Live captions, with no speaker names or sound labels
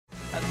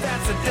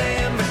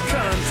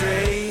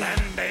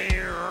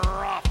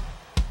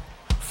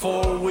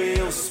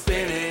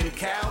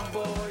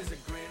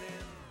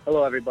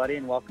everybody,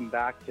 and welcome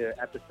back to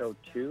episode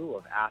 2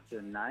 of After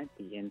the Ninth,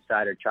 the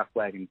Insider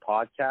Chuckwagon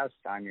podcast.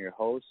 I'm your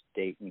host,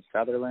 Dayton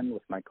Sutherland,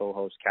 with my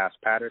co-host, Cass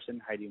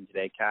Patterson. How are you doing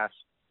today, Cass?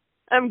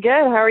 I'm good.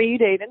 How are you,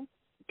 Dayton?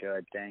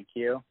 Good, thank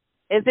you.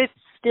 Is it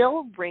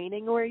still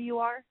raining where you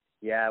are?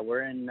 Yeah,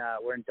 we're in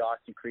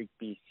Dawson Creek,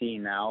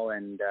 BC now,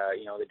 and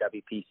the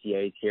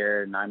WPCA is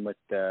here, and I'm with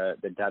the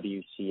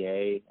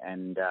WCA,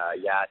 and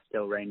it's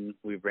still raining.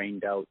 We've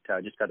rained out.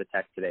 Just got a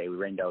text today. We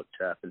rained out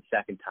for the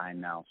second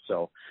time now,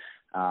 so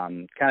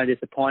kind of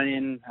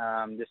disappointing.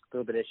 Just a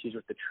little bit of issues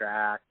with the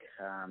track.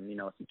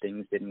 Some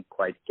things didn't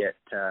quite get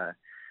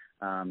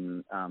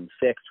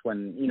fixed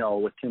when,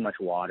 with too much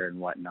water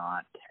and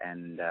whatnot,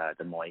 and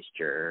the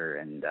moisture,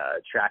 and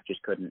track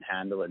just couldn't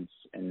handle it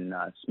in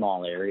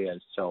small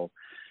areas. So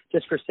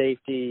just for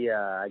safety,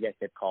 I guess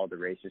they've called the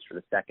races for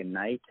the second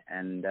night,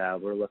 and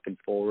we're looking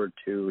forward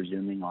to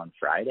resuming on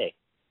Friday.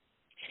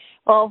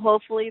 Well,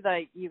 hopefully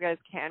that you guys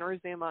can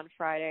resume on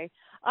Friday.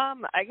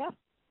 I guess,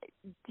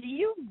 do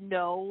you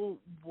know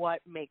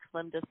what makes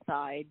them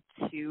decide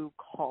to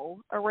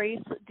call a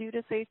race due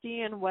to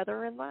safety and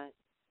weather and that?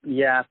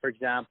 Yeah, for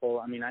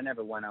example, I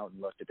never went out and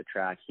looked at the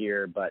track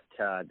here, but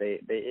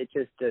it's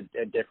just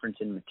a difference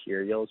in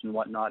materials and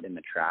whatnot in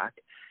the track.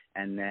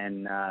 And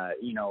then,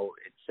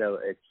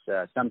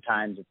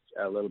 sometimes it's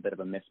a little bit of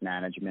a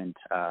mismanagement,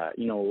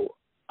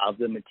 of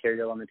the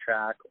material on the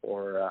track,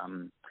 or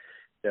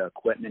the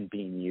equipment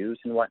being used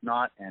and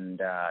whatnot.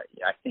 And I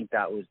think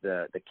that was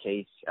the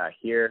case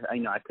here.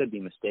 I could be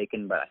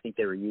mistaken, but I think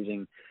they were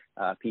using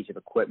a piece of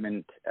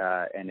equipment,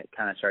 and it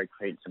kind of started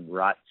creating some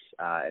ruts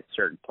at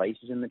certain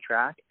places in the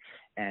track.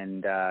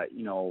 And,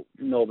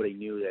 nobody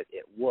knew that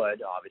it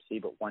would, obviously,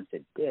 but once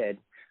it did,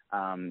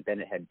 then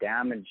it had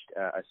damaged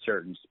a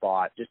certain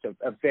spot, just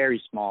a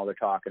very small, they're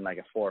talking like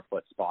a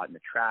 4-foot spot in the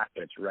track,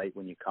 but it's right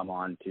when you come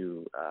on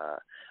to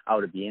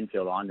out of the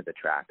infield onto the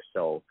track.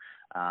 So,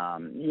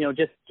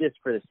 just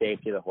for the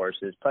safety of the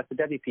horses. Plus, the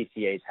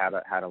WPCA's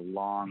had a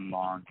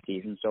long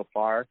season so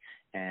far,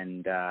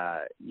 and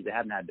they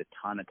haven't had a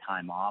ton of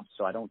time off,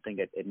 so I don't think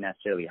it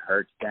necessarily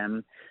hurts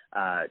them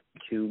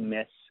to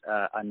miss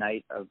a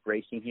night of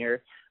racing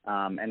here.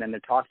 And then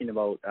they're talking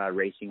about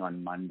racing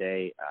on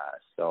Monday,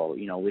 so,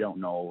 we don't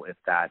know if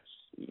that's,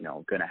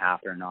 going to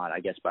happen or not.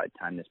 I guess by the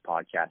time this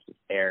podcast is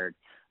aired,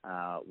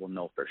 we'll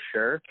know for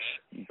sure.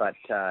 But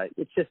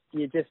it's just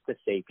a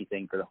safety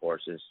thing for the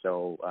horses.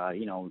 So,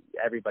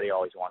 everybody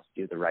always wants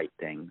to do the right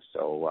thing.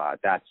 So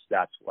that's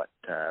what,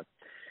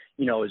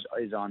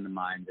 is on the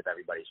minds of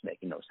everybody's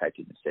making those types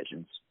of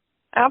decisions.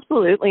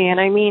 Absolutely. And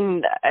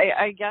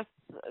I guess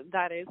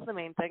that is the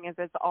main thing, is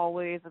it's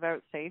always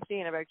about safety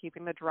and about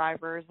keeping the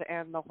drivers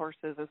and the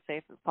horses as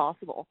safe as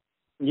possible.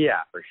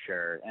 Yeah, for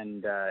sure.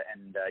 And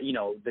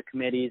the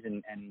committees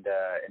and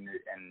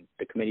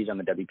the committees on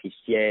the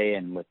WPCA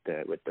and with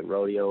the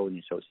rodeo and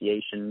the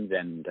associations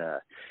and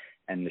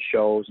the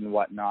shows and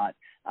whatnot,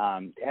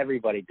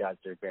 everybody does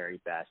their very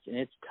best. And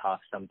it's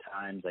tough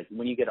sometimes, like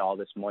when you get all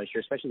this moisture,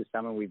 especially the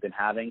summer we've been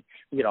having,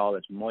 you get all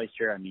this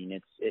moisture.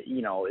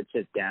 It's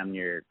just damn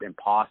near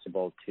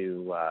impossible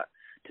to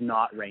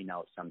not rain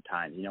out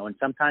sometimes, and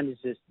sometimes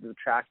it's just the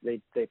track,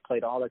 they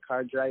played all the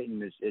cards right,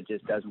 and it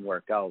just doesn't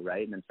work out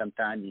right. And then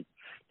sometimes you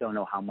don't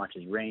know how much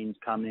rain's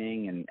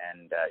coming, and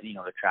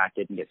the track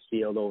didn't get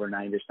sealed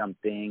overnight or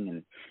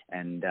something,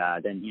 and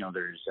then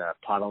there's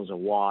puddles of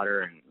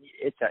water, and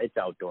it's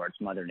outdoor,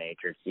 it's Mother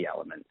Nature, it's the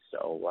elements.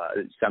 So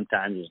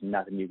sometimes there's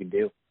nothing you can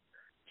do.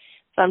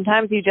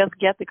 Sometimes you just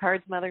get the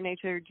cards Mother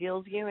Nature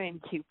deals you,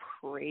 and to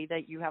pray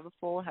that you have a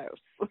full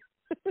house.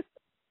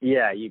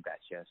 Yeah, you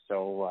betcha.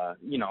 So,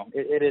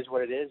 it is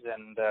what it is,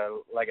 and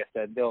like I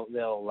said, they'll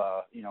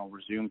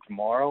resume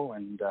tomorrow,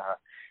 and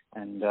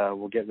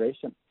we'll get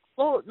racing.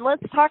 Well,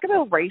 let's talk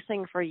about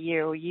racing for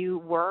you. You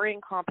were in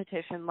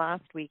competition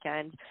last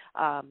weekend.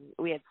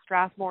 We had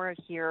Strathmore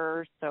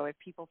here, so if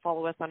people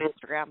follow us on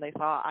Instagram, they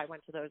saw I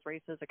went to those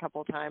races a couple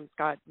of times,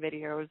 got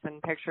videos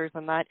and pictures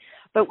and that.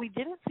 But we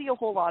didn't see a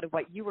whole lot of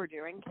what you were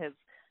doing because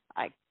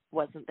I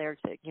wasn't there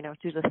to,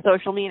 do the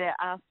social media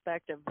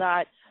aspect of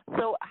that.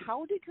 So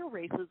how did your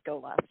races go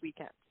last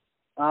weekend?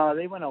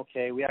 They went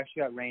okay. We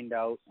actually got rained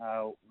out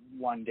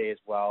one day as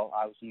well.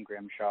 I was in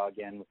Grimshaw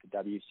again with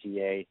the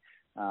WCA.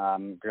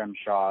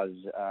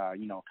 Grimshaw's, a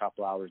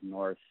couple hours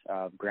north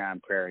of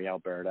Grand Prairie,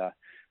 Alberta.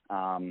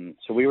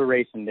 So we were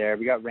racing there.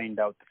 We got rained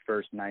out the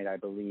first night, I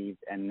believe,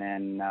 and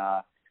then,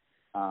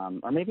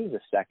 or maybe it was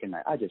the second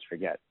night. I just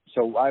forget.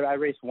 So I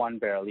raced one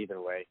barrel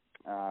either way.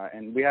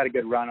 And we had a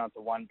good run out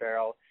the one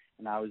barrel,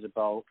 and I was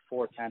about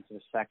 0.4 of a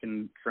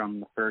second from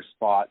the first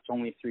spot. It's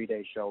only a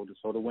 3-day show,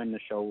 so to win the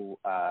show,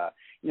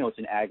 it's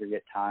an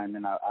aggregate time,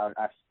 and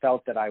I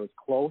felt that I was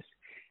close.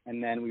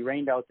 And then we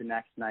rained out the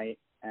next night,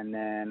 and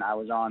then I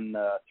was on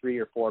the 3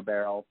 or 4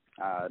 barrel,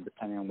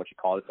 depending on what you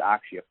call it. It's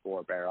actually a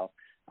 4 barrel,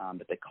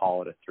 but they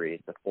call it a 3.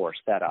 It's a 4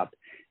 setup.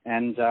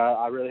 And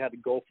I really had to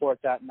go for it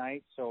that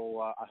night, so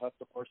I hooked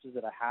the horses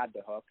that I had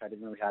to hook. I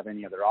didn't really have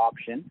any other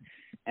option.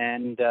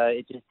 and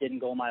it just didn't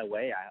go my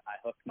way. I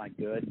hooked my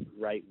good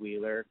right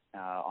wheeler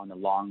on the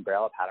long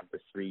barrel. I've had him for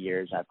 3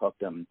 years. I've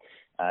hooked him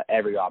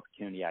every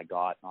opportunity I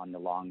got on the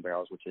long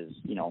barrels, which is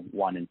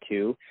 1 and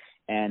 2.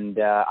 And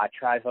I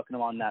tried hooking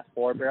him on that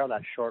 4 barrel,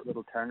 that short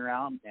little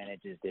turnaround, and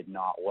it just did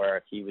not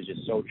work. He was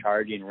just so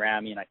chargy and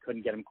rammy, and I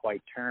couldn't get him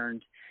quite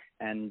turned.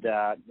 And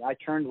I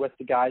turned with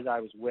the guys I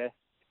was with,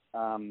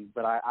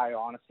 but I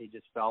honestly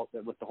just felt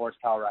that with the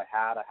horsepower I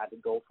had to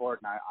go for it,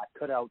 and I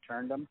could have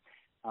outturned him.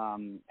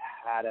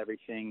 Had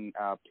everything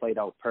played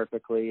out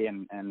perfectly,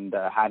 and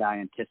had I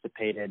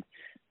anticipated,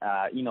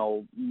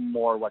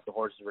 more what the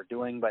horses were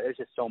doing, but there's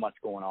just so much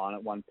going on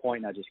at one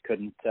point. I just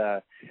couldn't.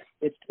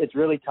 It's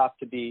really tough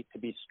to be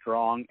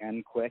strong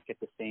and quick at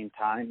the same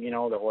time.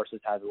 The horses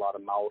has a lot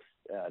of mouth.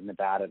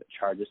 Nevada that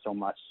charges so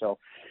much. So,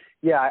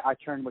 yeah, I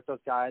turned with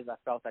those guys. I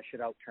felt I should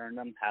outturn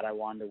them had I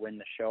wanted to win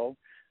the show.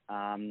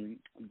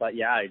 But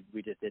yeah,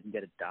 we just didn't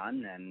get it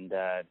done, and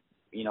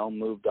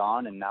moved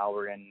on, and now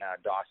we're in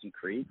Dawson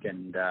Creek,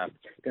 and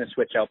going to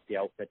switch out the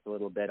outfits a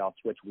little bit. I'll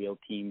switch wheel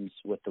teams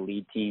with the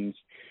lead teams,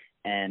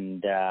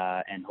 and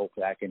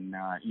hopefully I can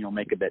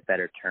make a bit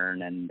better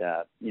turn and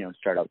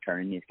start out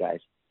turning these guys.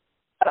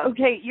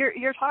 Okay,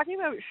 you're talking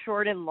about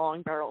short and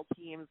long barrel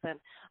teams, and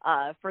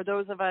for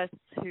those of us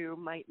who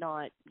might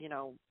not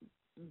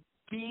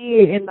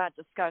be in that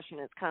discussion,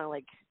 it's kind of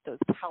like those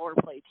power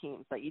play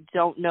teams that you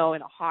don't know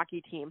in a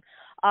hockey team.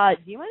 Do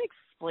you mind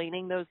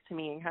explaining those to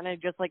me, and kind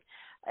of just like,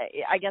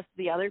 I guess,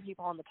 the other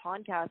people on the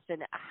podcast,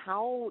 and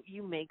how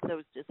you make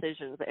those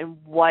decisions, and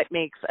what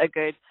makes a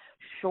good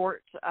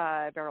short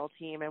barrel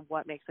team and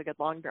what makes a good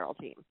long barrel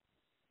team?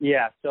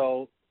 Yeah,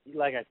 so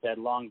like I said,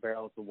 long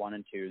barrel is the 1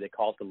 and 2. They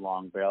call it the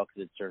long barrel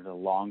because it's sort of a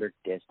longer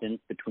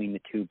distance between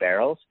the two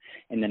barrels.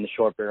 And then the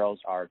short barrels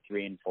are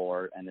 3 and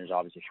 4, and there's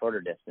obviously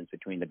shorter distance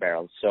between the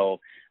barrels.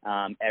 So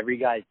every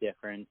guy's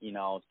different.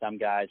 Some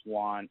guys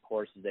want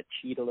horses that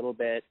cheat a little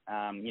bit,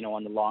 on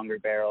the longer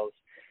barrels,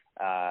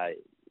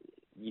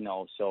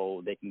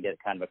 so they can get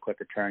kind of a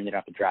quicker turn. They don't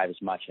have to drive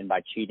as much. And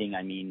by cheating,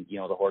 I mean,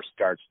 the horse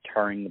starts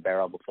turning the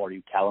barrel before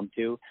you tell him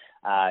to.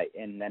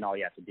 And then all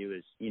you have to do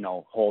is,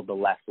 hold the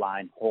left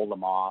line, hold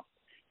them off.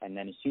 And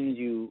then as soon as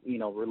you,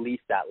 release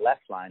that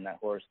left line, that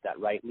horse, that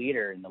right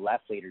leader and the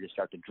left leader just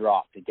start to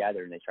drop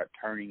together, and they start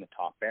turning the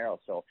top barrel.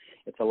 So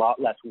it's a lot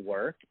less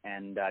work,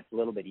 and it's a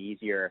little bit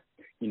easier,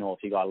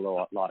 if you got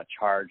a lot of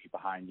charge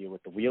behind you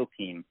with the wheel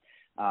team.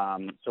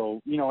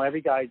 So,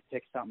 every guy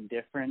picks something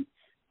different.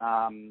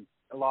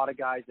 A lot of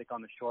guys, like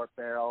on the short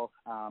barrel,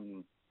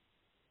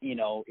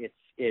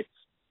 it's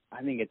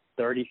I think it's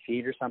 30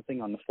 feet or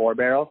something on the 4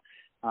 barrel.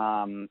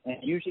 And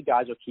usually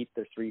guys will keep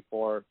their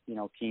 3-4,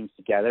 teams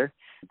together.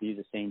 They use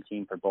the same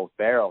team for both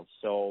barrels.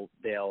 So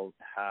they'll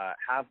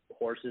have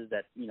horses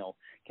that,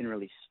 can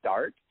really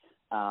start,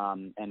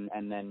 and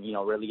then,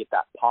 really get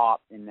that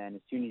pop. And then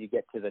as soon as you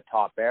get to the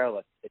top barrel,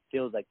 it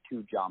feels like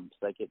 2 jumps.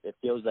 Like it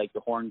feels like the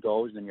horn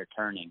goes and you're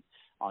turning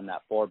on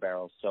that 4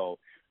 barrel. So,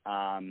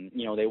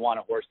 they want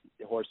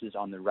horses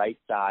on the right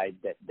side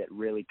that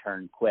really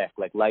turn quick,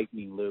 like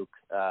Lightning Luke.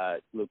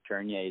 Luke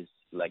Tournier is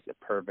like the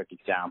perfect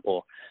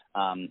example.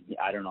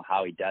 I don't know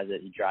how he does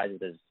it. He drives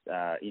it as,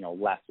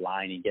 left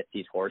line. He gets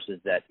these horses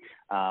that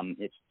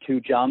it's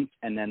 2 jumps,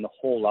 and then the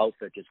whole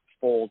outfit just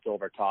folds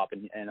over top.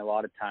 And a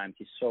lot of times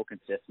he's so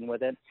consistent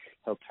with it,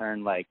 he'll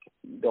turn like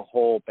the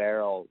whole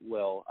barrel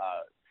will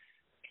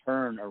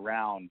turn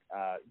around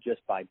just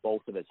by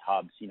both of his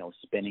hubs,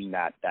 spinning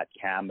that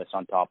canvas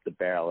on top of the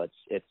barrel.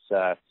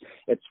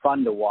 It's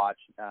fun to watch.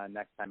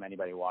 Next time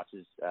anybody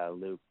watches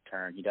Luke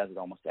turn, he does it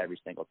almost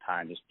every single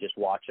time. Just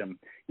watch him,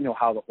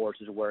 how the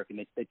horses work,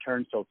 and they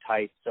turn so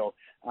tight. So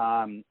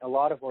a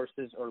lot of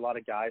horses, or a lot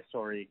of guys,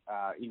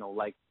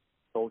 like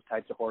those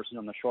types of horses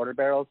on the shorter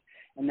barrels.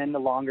 And then the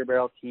longer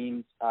barrel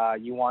teams,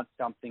 you want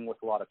something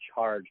with a lot of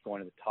charge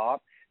going to the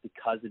top,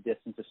 because the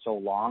distance is so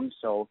long.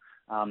 So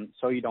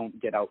you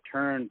don't get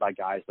outturned by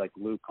guys like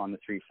Luke on the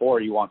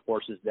 3-4. You want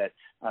horses that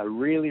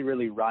really,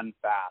 really run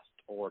fast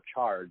or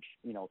charge,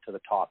 to the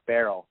top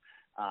barrel.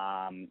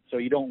 So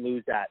you don't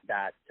lose that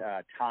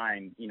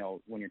time,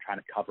 when you're trying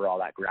to cover all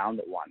that ground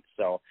at once.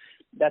 So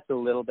that's a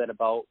little bit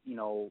about,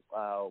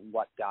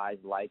 what guys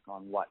like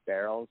on what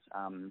barrels.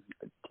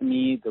 To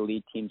me, the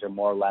lead teams are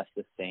more or less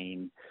the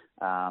same.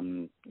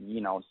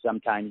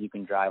 Sometimes you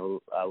can drive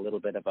a little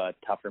bit of a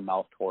tougher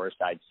mouthed horse,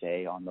 I'd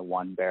say, on the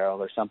 1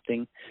 barrel or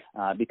something,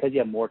 because you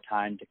have more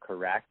time to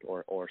correct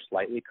or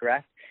slightly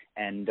correct.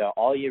 And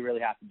all you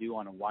really have to do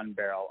on a 1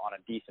 barrel on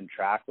a decent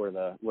track where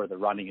the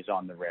running is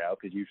on the rail,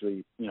 because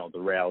usually, the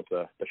rail is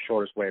the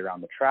shortest way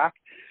around the track.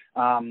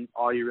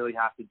 All you really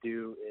have to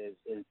do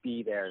is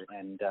be there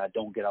and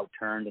don't get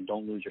outturned, and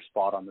don't lose your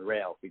spot on the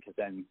rail, because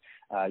then,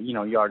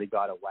 you already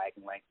got a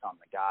wagon length on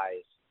the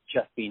guys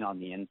just being on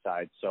the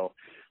inside. So,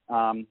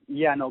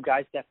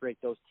 guys separate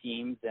those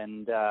teams,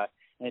 and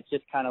it's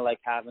just kind of like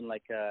having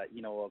like a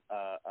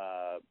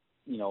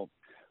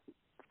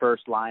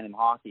first line in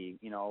hockey,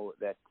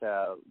 that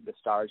the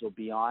Stars will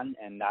be on,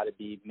 and that would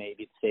be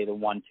maybe, say, the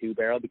 1-2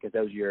 barrel, because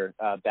those are your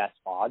best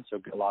odds.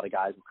 So a lot of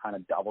guys will kind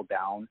of double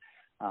down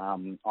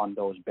on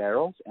those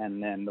barrels,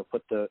 and then they'll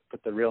put the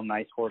real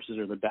nice horses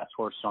or the best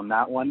horses on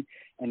that one,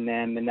 and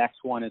then the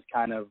next one is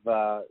kind of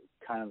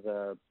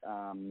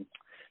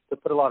to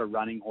put a lot of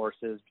running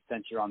horses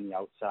since you're on the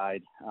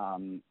outside,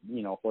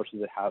 horses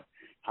that have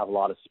a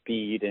lot of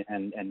speed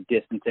and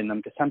distance in them,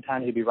 because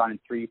sometimes you'll be running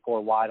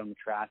 3-4 wide on the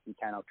track, you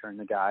can't outturn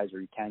the guys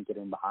or you can't get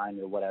in behind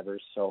or whatever.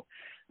 So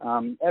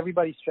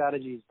everybody's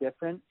strategy is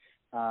different,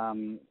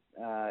 and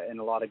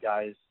a lot of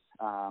guys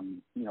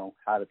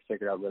have it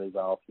figured out really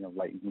well,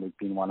 Light and Luke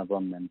being one of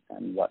them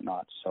and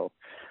whatnot. So,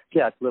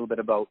 yeah, it's a little bit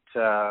about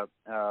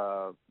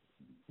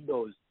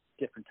those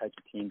different types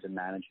of teams and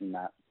managing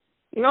that.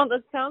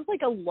 That sounds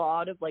like a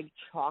lot of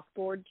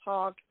chalkboard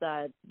talk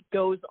that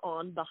goes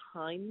on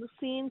behind the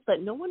scenes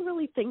that no one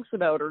really thinks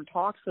about or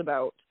talks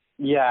about.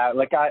 Yeah,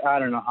 I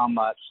don't know how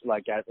much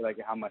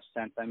how much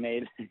sense I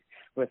made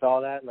with all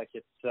that.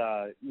 It's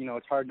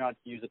it's hard not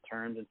to use the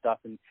terms and stuff,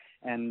 and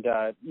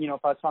if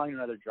I was talking to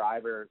another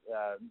driver,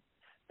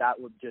 that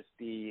would just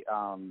be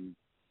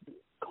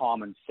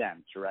common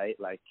sense, right?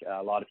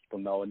 A lot of people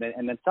know, and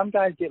then some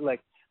guys get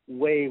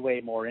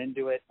way more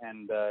into it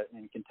and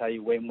can tell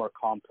you way more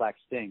complex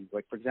things.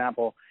 For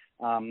example,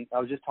 I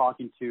was just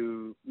talking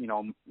to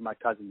my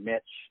cousin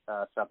Mitch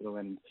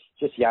Sutherland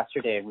just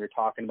yesterday, and we were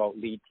talking about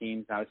lead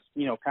teams, and I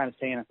was kind of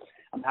saying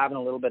I'm having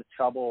a little bit of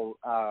trouble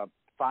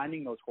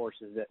finding those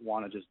horses that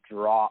want to just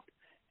drop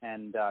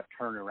and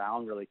turn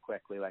around really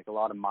quickly. A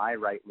lot of my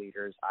right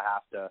leaders, I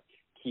have to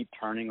keep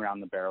turning around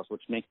the barrels,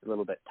 which makes it a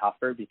little bit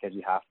tougher because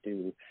you have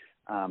to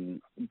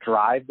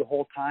drive the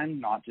whole time,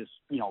 not just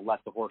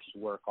let the horses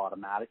work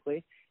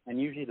automatically. And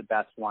usually the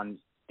best ones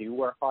do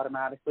work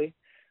automatically.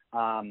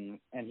 And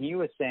he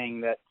was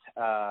saying that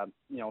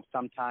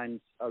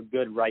sometimes a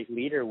good right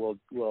leader will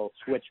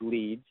switch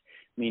leads,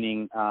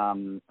 meaning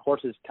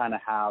horses kind of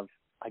have,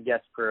 I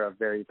guess for a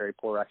very, very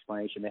poor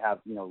explanation, they have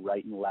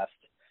right and left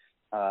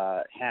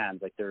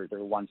hands, they're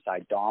one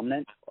side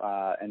dominant,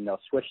 and they'll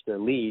switch their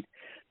lead,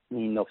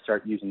 meaning they'll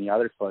start using the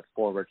other foot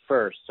forward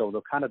first. So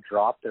they'll kind of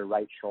drop their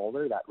right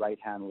shoulder, that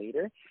right-hand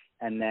leader,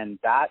 and then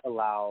that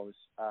allows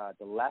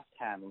the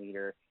left-hand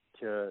leader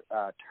to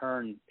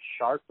turn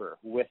sharper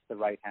with the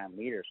right-hand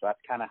leader. So that's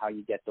kind of how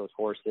you get those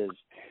horses,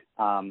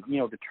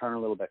 to turn a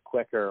little bit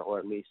quicker, or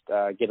at least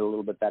get a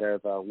little bit better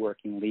of a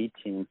working lead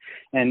team.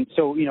 And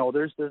so,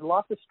 there's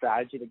lots of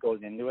strategy that goes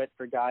into it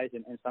for guys,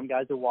 and some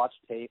guys will watch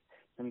tape,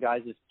 some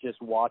guys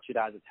just watch it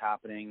as it's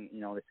happening. They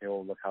say,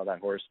 oh, look how that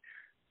horse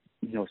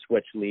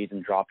switch leads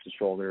and drops the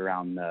shoulder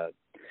around the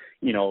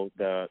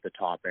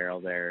top barrel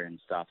there and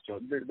stuff.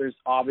 So there's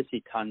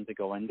obviously tons to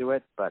go into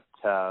it, but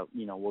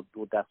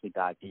we'll definitely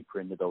dive deeper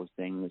into those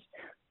things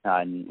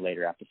in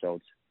later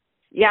episodes.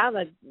 Yeah,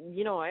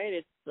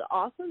 it's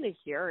awesome to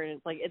hear,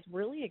 and it's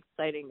really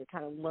exciting to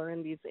kind of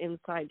learn these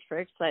inside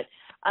tricks that,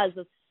 as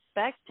a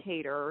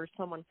spectator or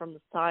someone from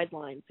the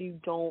sidelines, you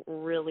don't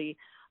really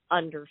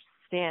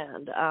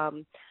understand.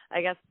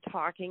 I guess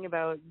talking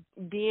about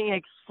being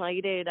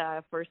excited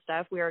for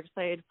Steph, we are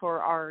excited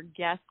for our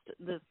guest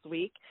this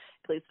week.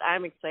 At least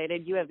I'm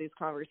excited. You have these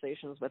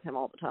conversations with him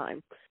all the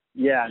time.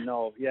 Yeah,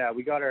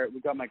 we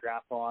got my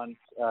grandpa on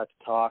to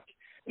talk.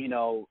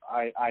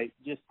 I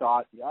just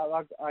thought,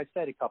 I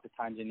said a couple of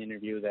times in the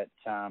interview that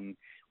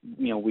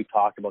we've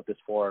talked about this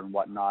before and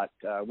whatnot,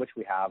 which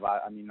we have.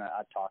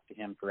 I've talked to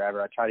him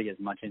forever. I try to get as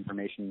much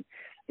information,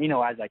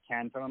 as I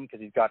can from him, because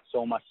he's got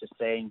so much to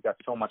say and he's got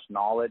so much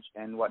knowledge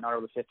and whatnot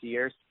over 50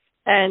 years.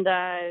 And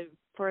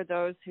for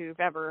those who've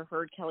ever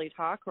heard Kelly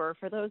talk, or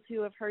for those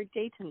who have heard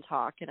Dayton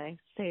talk, and I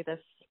say this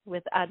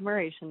with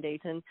admiration,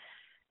 Dayton,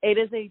 it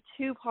is a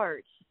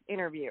 2-part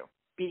interview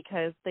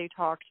because they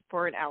talked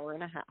for an hour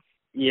and a half.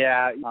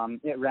 Yeah,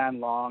 it ran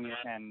long,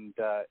 and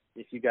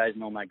if you guys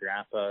know my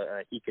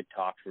grandpa, he could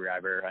talk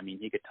forever.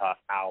 He could talk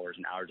hours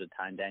and hours at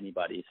a time to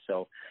anybody.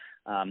 So,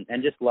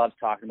 and just loves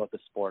talking about the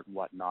sport and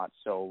whatnot.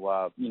 So,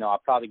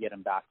 I'll probably get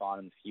him back on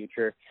in the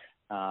future.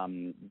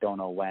 Don't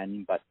know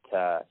when, but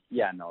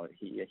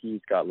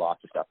he's got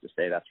lots of stuff to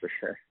say, that's for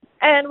sure.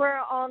 And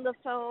we're on the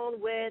phone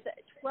with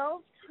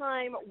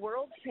 12-time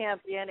world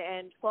champion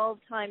and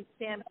 12-time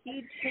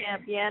Stampede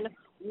champion.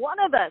 One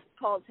of us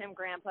calls him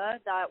Grandpa.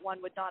 That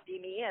one would not be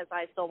me, as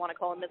I still want to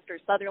call him Mr.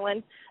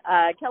 Sutherland.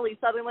 Kelly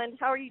Sutherland,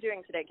 how are you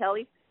doing today,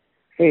 Kelly?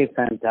 Hey,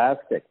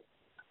 fantastic.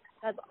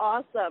 That's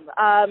awesome.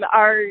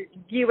 Are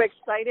you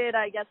excited?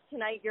 I guess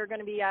tonight you're going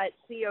to be at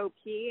COP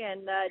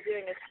and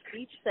doing a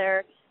speech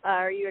there.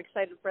 Are you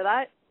excited for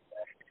that?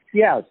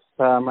 Yes.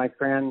 My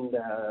friend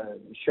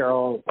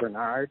Cheryl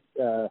Bernard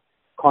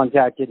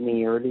contacted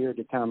me earlier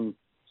to come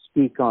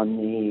speak on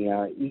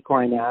the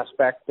equine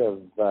aspect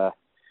of the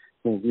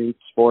great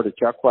sport of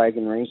chuck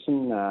wagon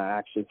racing,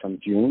 actually from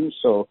June.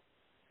 So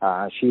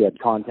she had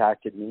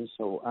contacted me.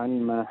 So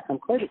I'm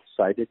quite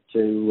excited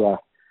to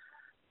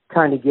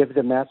kind of give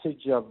the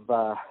message of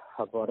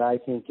what I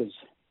think is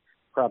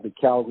probably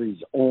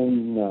Calgary's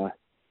own.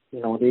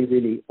 They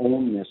really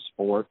own this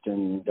sport,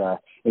 and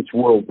it's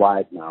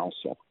worldwide now.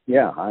 So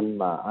yeah, I'm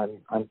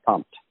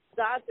pumped.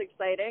 That's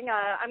exciting.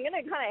 I'm going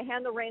to kind of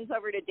hand the reins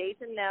over to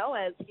Dayton now,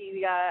 as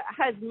he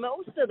has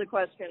most of the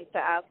questions to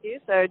ask you.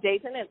 So,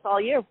 Dayton, it's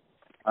all you.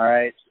 All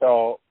right.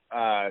 So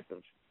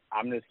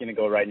I'm just going to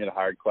go right into the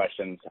hard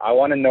questions. I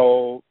want to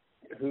know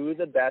who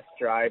the best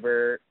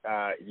driver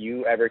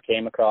you ever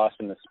came across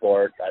in the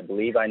sport. I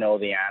believe I know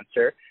the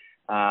answer.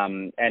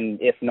 And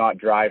if not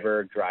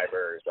drivers,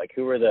 like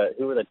who were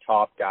the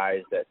top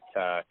guys that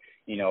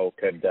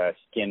could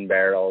skin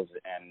barrels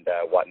and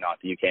whatnot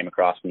that you came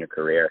across in your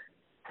career?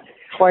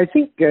 Well, I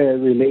think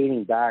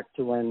relating back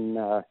to when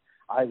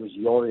I was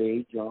your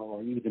age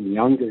or even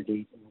younger,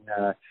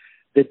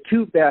 the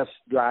two best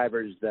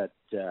drivers that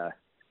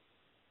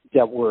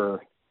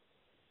were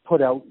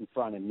put out in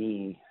front of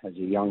me as a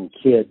young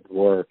kid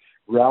were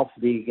Ralph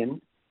Vegan,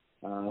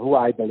 who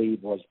I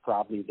believe was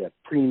probably the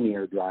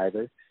premier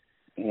driver,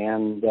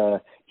 and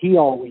he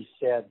always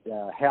said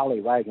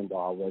Halle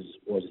Wagendahl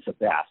was the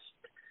best.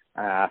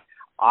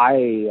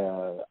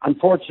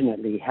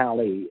 Unfortunately,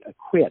 Halle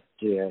quit,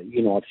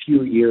 a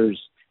few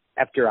years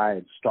after I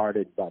had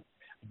started, but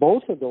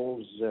both of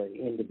those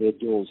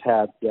individuals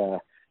had,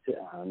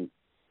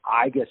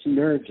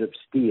 nerves of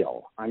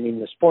steel. I mean,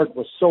 the sport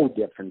was so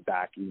different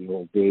back in the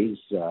old days.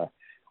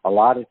 A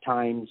lot of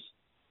times,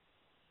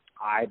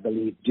 I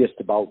believe just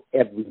about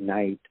every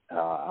night,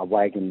 a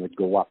wagon would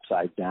go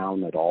upside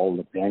down at all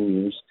the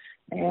venues,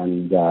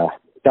 and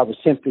that was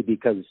simply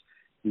because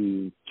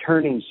the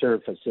turning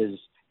surfaces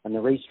and the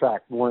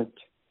racetrack weren't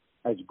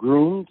as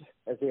groomed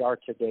as they are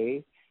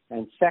today.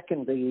 And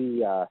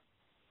secondly,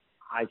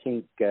 I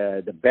think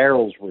the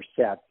barrels were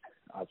set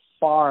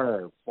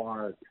far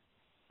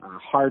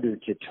harder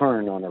to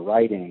turn on a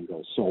right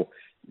angle. So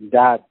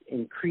that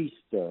increased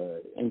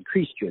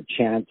your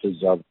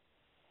chances of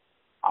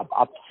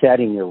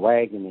upsetting your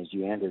wagon as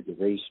you entered the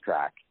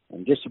racetrack.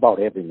 And just about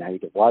every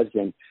night it was.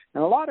 And a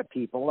lot of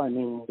people, I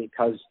mean,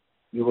 because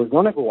you were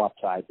going to go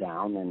upside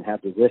down and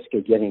have the risk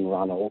of getting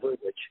run over,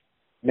 which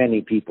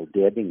many people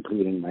did,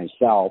 including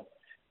myself.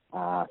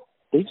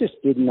 They just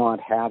did not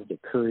have the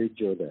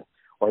courage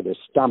or the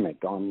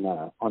stomach on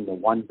the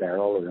one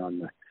barrel or on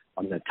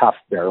the tough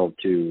barrel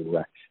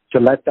to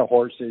let the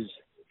horses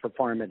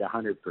perform at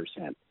 100%.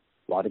 A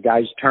lot of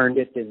guys turned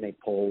it, then they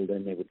pulled,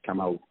 and they would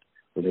come out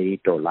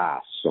late or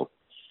last. So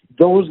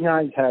those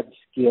guys had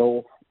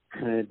skill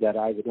that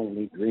I would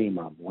only dream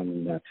of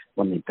when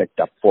they picked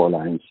up 4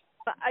 lines.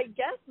 I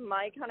guess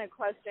my kind of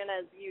question,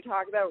 as you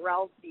talk about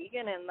Ralph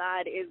Vegan, and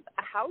that is,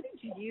 how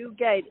did you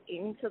get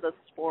into the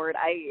sport?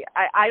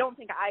 I don't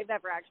think I've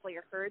ever actually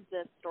heard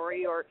this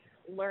story or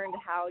learned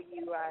how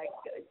you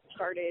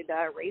started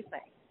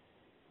racing.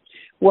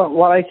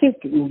 Well, I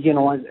think,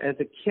 as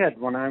a kid,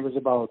 when I was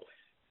about,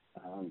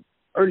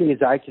 early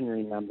as I can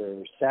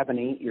remember, 7,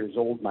 8 years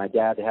old, my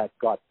dad had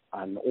got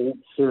an old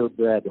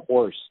thoroughbred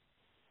horse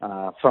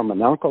from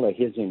an uncle of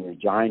his in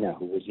Regina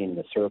who was in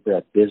the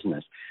thoroughbred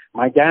business.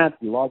 My dad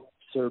loved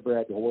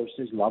thoroughbred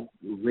horses, loved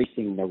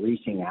racing, the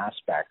racing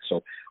aspect.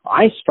 So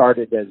I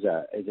started as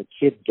a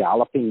kid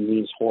galloping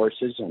these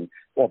horses and,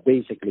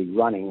 basically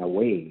running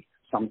away.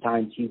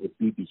 Sometimes he would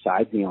be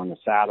beside me on a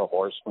saddle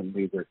horse when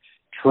we were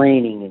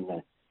training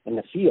in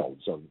the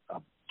fields of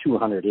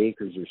 200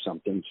 acres or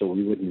something, so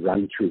we wouldn't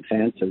run through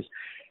fences.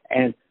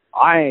 And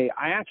I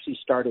actually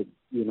started,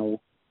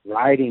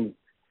 riding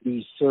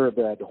these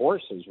thoroughbred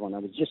horses when I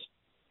was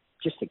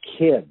just a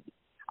kid.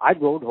 I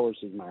rode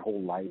horses my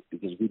whole life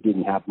because we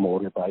didn't have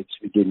motorbikes.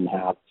 We didn't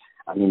have,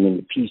 in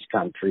the Peace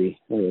Country,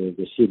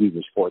 the city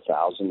was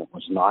 4,000. It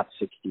was not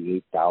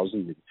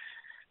 68,000.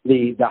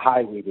 The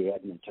highway to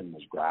Edmonton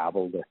was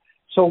gravel.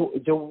 So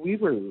we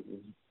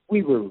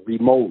were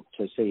remote,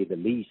 to say the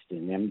least,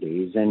 in them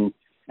days.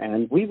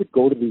 And we would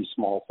go to these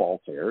small fall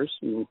fairs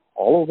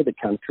all over the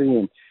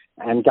country,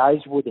 and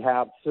guys would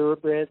have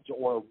thoroughbreds,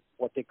 or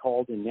what they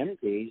called in them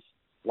days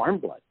warm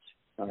bloods,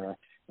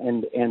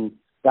 and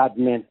that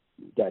meant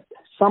that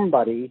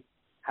somebody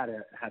had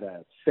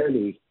a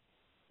fairly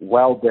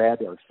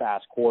well-bred or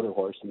fast quarter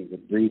horse, and he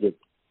would breed it.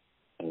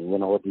 And, it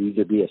would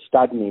either be a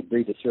stud and he'd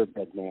breed a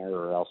thoroughbred mare,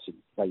 or else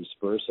vice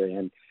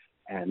versa.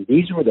 And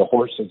these were the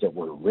horses that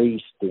were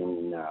raced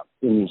in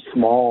these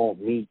small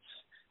meets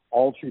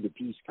all through the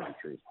Peace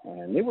Country,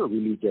 and they were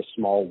really just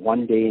small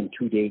 1-day and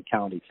 2-day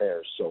county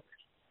fairs. So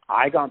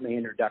I got my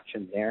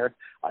introduction there.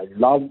 I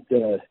loved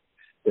the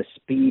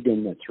speed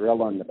and the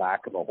thrill on the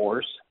back of a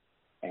horse,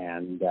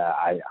 and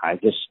I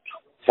just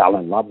fell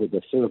in love with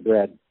the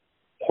thoroughbred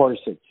horse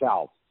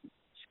itself.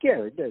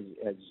 Scared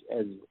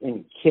as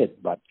any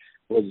kid, but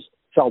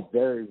felt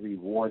very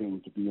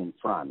rewarding to be in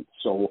front.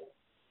 So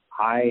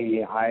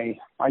I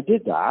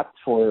did that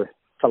till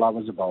I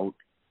was about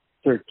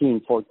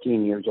 13,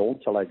 14 years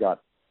old, till I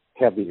got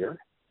heavier.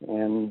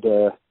 And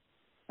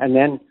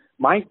then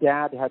my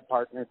dad had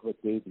partnered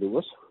with Dave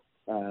Lewis,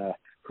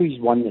 who's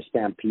won the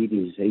Stampede.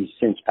 He's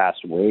since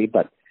passed away,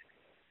 but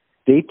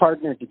they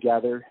partnered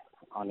together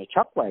on a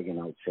chuck wagon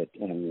outfit,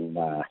 and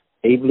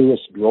Dave Lewis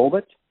drove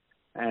it,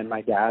 and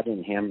my dad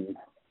and him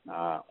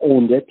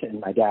owned it, and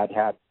my dad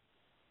had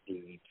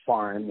the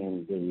farm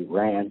and the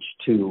ranch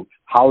to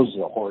house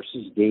the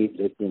horses. Dave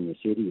lived in the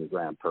city of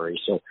Grand Prairie,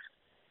 so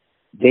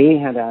they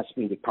had asked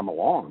me to come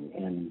along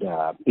and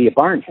be a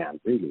barn hand,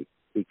 really,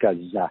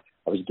 because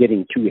I was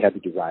getting too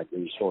heavy to ride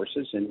race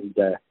horses,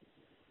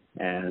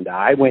 and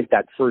I went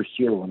that first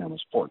year when I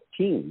was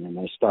 14, and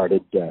I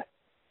started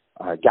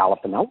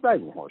galloping out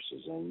riding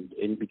horses,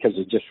 and because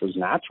it just was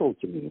natural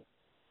to me.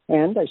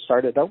 And I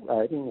started out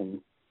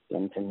riding,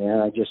 and from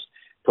there I just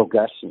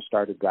progressed and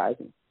started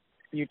driving.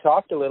 You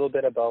talked a little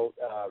bit about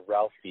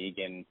Ralph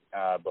Deegan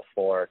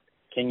before.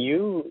 Can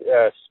you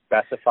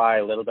specify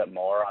a little bit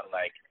more on,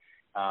 like,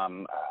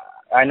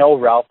 I know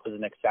Ralph was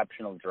an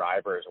exceptional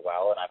driver as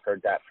well, and I've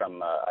heard that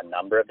from a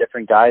number of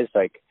different guys.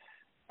 Like,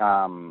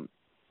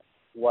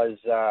 was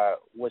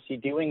he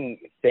doing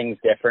things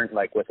different,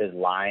 like with his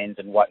lines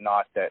and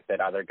whatnot,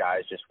 that other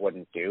guys just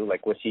wouldn't do?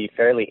 Like, was he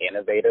fairly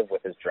innovative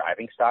with his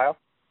driving style?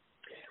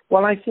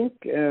 Well, I think,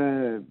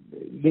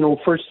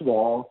 first of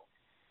all,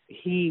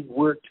 he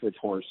worked with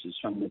horses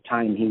from the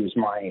time he was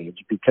my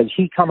age, because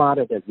he come out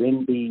of the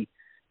Rimbey,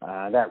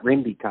 that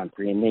Rimbey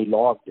country, and they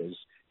logged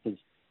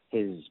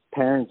his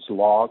parents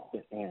logged,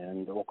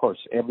 and of course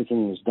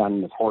everything was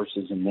done with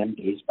horses in them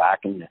days back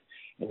in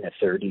the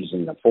 30s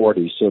and the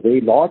 40s. So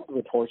they logged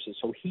with horses.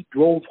 So he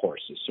drove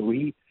horses. So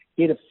he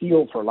had a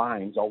feel for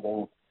lines,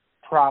 although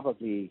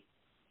probably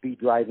be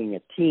driving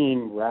a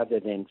team rather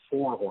than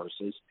 4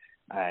 horses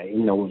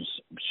in those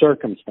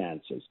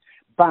circumstances.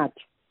 But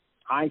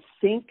I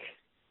think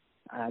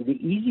the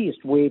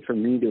easiest way for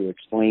me to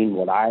explain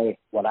what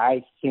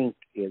I think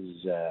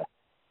is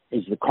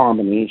the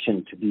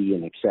combination to be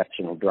an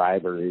exceptional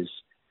driver is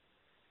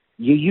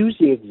you use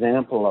the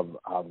example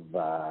of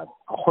a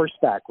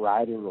horseback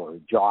rider or a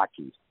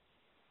jockey.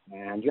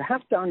 And you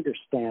have to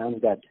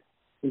understand that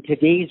in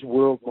today's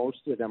world,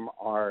 most of them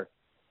are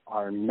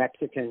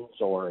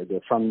Mexicans, or they're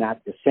from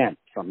that descent,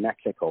 from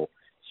Mexico,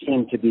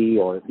 seem to be,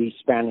 or at least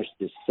Spanish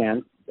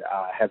descent,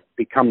 have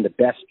become the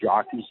best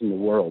jockeys in the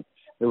world.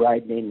 They're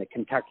riding in the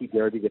Kentucky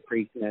Derby, the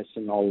Preakness,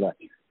 and all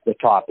the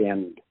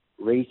top-end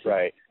races.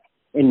 Right.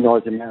 In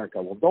North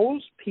America. Well,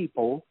 those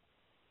people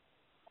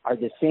are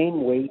the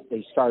same weight.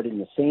 They start in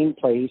the same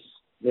place.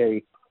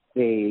 They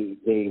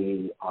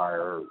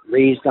are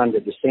raised under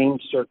the same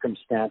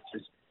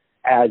circumstances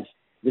as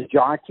the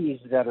jockeys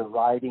that are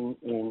riding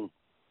in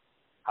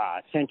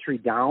Century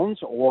Downs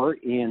or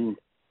in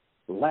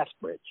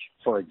Lethbridge,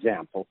 for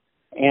example.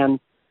 And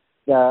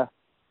the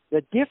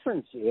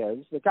difference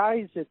is the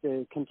guys at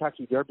the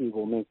Kentucky Derby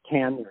will make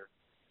 $10 or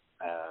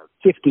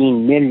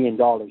 $15 million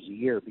a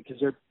year because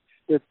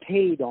they're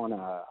paid on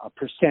a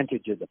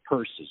percentage of the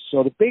purses.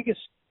 So the biggest,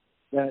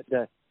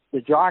 the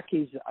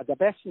jockeys, the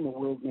best in the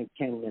world, make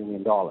 $10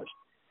 million.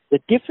 The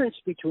difference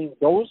between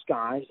those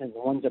guys and the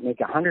ones that make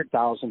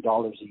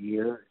 $100,000 a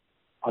year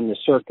on the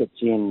circuits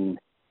in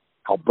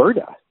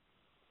Alberta,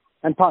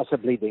 and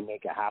possibly they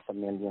make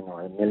 $500,000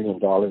 or $1 million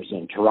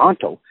in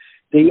Toronto,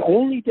 the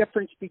only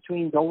difference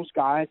between those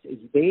guys is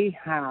they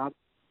have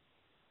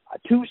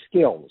 2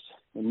 skills,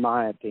 in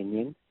my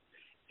opinion.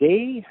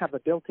 They have a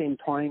built-in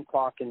time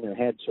clock in their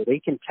head, so they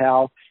can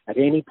tell at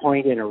any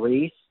point in a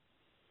race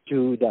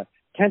to the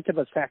 10th of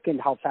a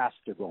second how fast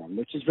they're going,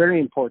 which is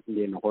very important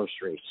in a horse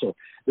race. So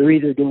they're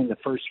either doing the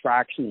first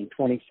fraction in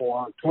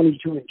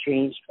 22 and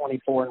change,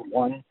 24 and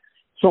 1,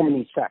 so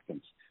many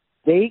seconds.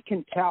 They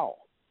can tell.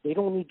 They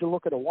don't need to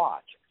look at a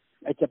watch.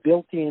 It's a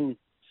built-in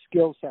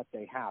skill set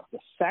they have. The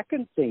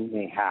second thing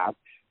they have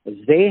is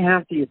they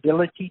have the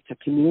ability to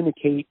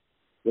communicate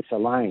with the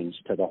lines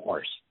to the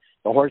horse.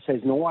 The horse has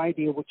no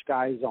idea which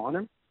guy is on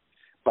him,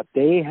 but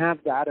they have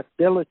that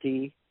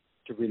ability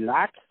to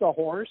relax the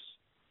horse,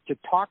 to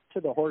talk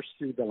to the horse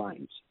through the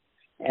lines.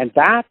 And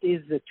that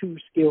is the 2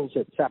 skills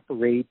that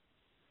separate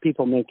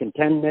people making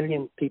 $10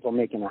 million, people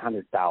making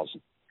 $100,000.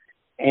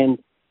 And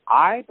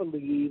I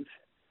believe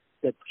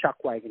that chuck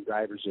wagon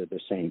drivers are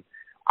the same.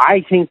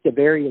 I think the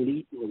very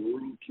elite in the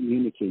world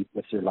communicate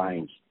with their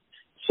lines.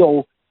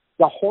 So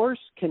the horse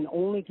can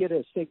only get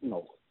a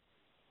signal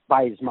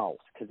by his mouth,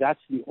 because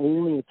that's the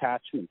only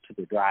attachment to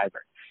the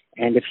driver.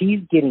 And if he's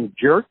getting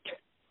jerked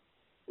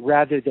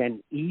rather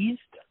than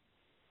eased,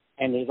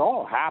 and it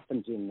all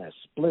happens in a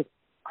split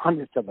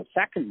hundredth of a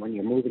second when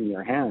you're moving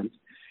your hands,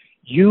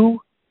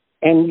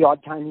 and the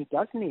odd time he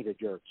does need a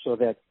jerk so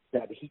that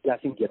he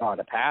doesn't get out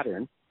of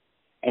pattern,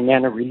 and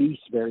then a release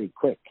very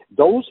quick.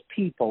 Those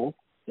people,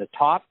 the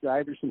top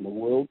drivers in the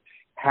world,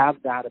 have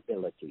that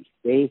ability.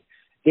 They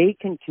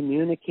can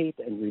communicate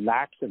and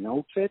relax an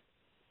outfit.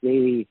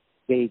 They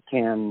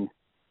can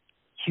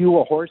cue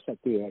a horse at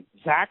the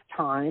exact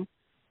time,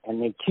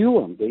 and they cue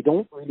him. They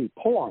don't really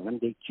pull on him,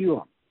 they cue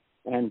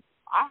him. And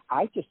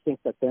I just think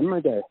that them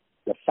are the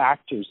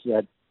factors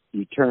that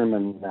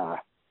determine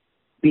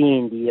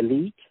being the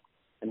elite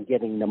and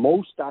getting the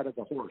most out of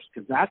the horse,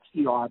 because that's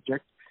the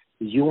object,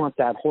 is you want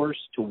that horse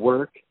to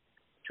work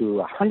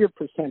to 100%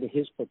 of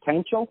his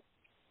potential,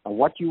 and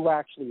what you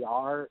actually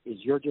are is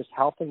you're just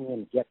helping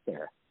him get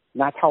there.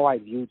 And that's how I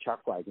view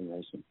chuck wagon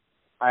racing.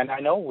 And I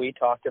know we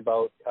talked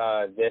about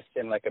this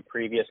in like a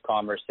previous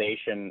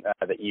conversation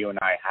that you and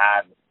I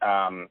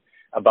had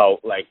about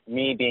like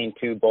me being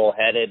too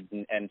bullheaded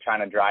and trying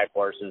to drive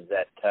horses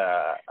that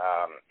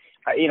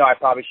I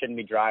probably shouldn't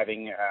be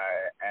driving,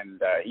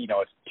 and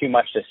it's too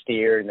much to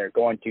steer and they're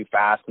going too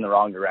fast in the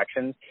wrong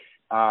directions.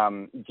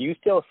 Do you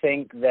still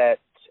think that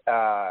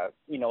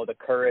the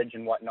courage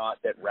and whatnot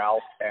that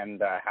Ralph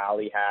and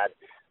Hallie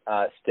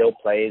had still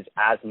plays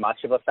as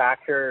much of a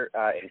factor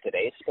in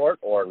today's sport,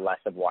 or less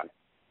of one?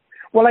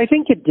 Well, I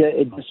think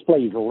it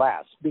displays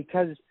less,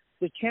 because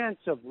the chance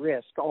of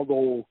risk,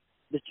 although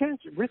the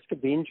risk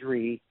of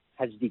injury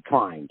has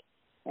declined,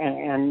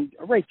 and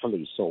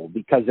rightfully so,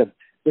 because of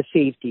the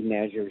safety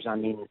measures. I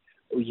mean,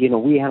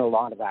 we had a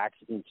lot of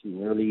accidents in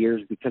the early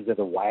years because of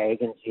the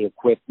wagons, the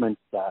equipment.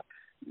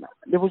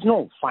 There was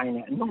no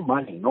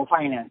money, no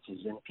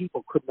finances, and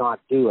people could not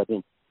do it.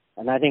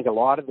 And I think a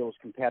lot of those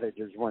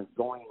competitors weren't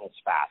going as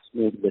fast.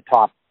 Maybe the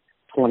top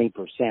 20%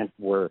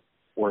 were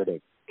at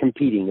a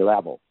competing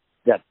level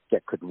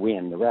that could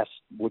win. The rest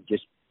would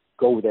just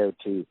go there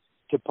to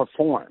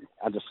perform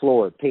at a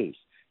slower pace.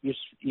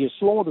 You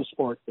slow the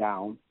sport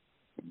down,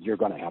 you're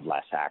going to have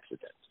less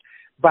accidents.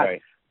 But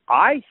right.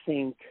 I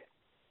think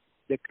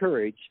the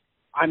courage,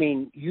 I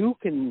mean, you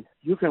can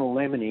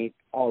eliminate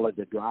all of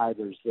the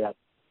drivers that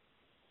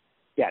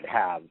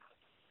have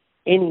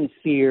any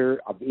fear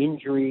of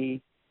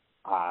injury,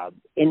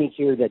 any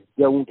fear that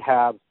don't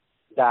have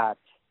that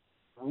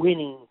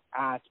winning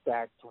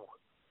aspect,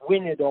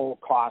 win at all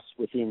costs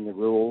within the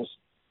rules,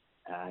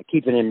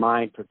 keeping in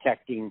mind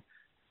protecting,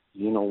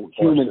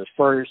 humans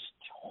first,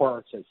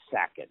 horses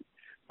second.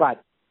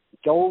 But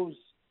those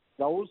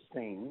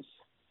things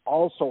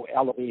also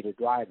elevate a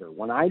driver.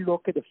 When I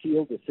look at a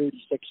field of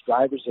 36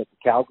 drivers at the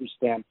Calgary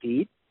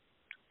Stampede,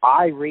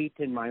 I rate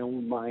in my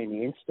own mind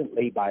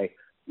instantly by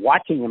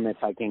watching them, if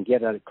I can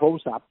get a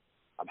close-up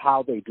of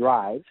how they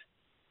drive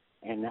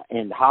and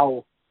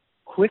how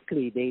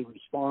quickly they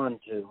respond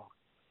to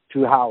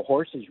how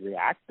horses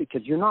react,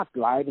 because you're not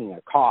driving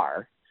a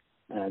car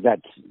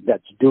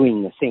that's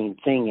doing the same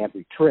thing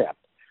every trip.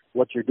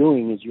 What you're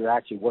doing is you're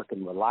actually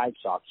working with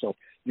livestock, so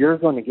you're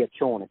going to get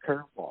thrown a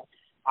curveball.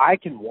 I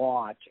can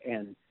watch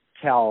and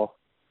tell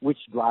which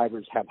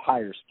drivers have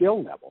higher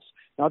skill levels.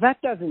 Now,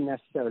 that doesn't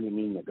necessarily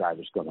mean the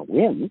driver's going to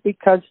win,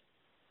 because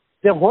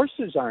the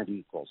horses aren't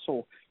equal.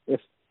 So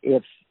if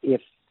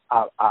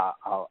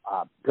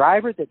a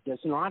driver that does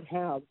not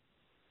have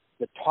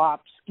the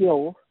top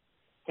skill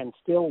can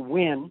still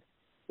win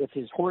if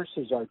his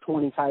horses are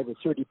 25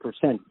 or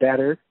 30%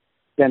 better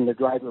than the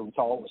driver with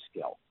all the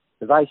skill.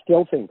 Because I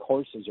still think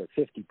horses are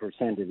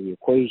 50% of the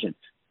equation,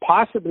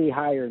 possibly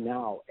higher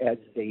now as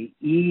they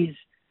ease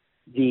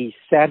the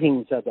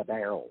settings of the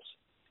barrels.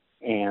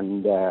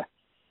 And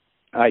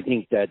I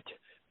think that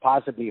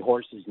possibly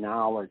horses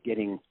now are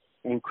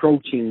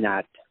encroaching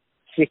that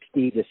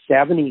 60 to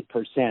 70%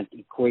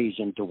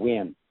 equation to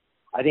win.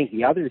 I think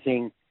the other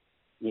thing,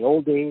 in the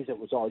old days, it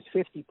was always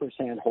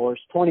 50% horse,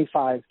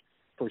 25%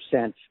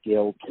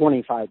 skill,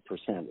 25%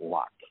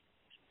 luck.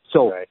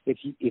 So right.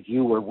 if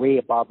you were way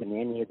above in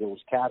any of those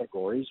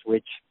categories,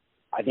 which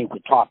I think the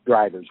top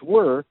drivers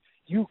were,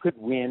 you could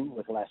win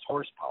with less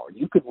horsepower.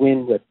 You could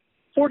win with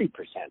 40%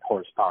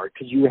 horsepower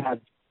because you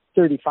had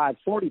 35,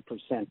 40%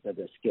 of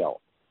the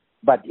skill.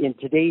 But in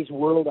today's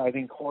world, I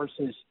think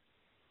horses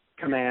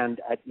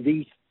command at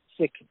least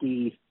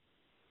 60,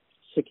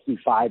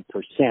 65%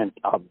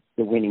 of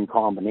the winning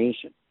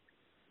combination.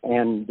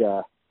 And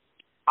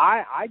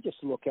I just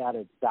look at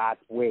it that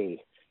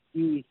way.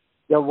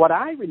 What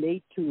I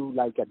relate to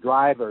like a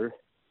driver,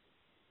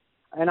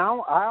 and I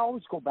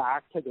always go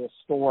back to this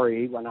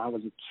story when I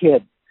was a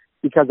kid,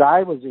 because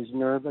I was as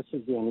nervous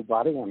as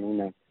anybody. I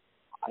mean,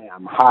 I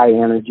am high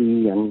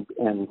energy and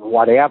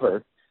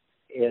whatever.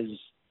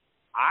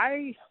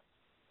 I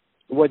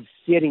was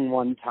sitting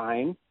one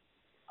time,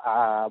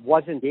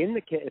 wasn't in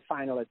the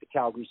final at the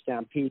Calgary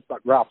Stampede,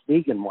 but Ralph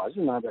Deegan was,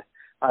 and I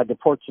had the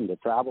fortune to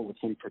travel with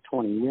him for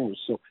 20 years.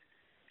 So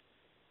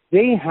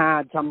they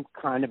had some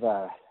kind of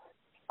a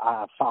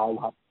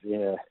foul-up,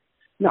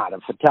 not a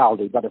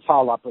fatality, but a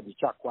foul-up of the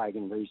chuck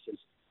wagon races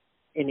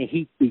in the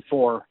heat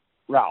before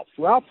Ralph.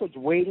 Ralph was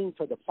waiting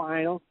for the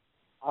final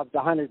of the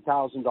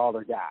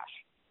 $100,000 dash.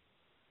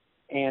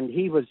 And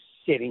he was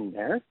sitting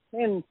there,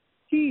 and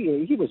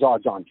he was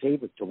odds-on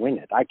favorite to win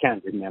it. I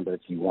can't remember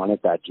if he won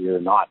it that year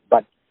or not,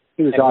 but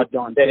he was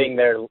odds-on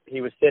favorite.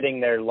 He was sitting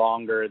there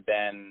longer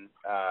than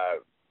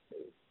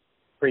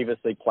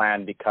previously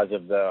planned because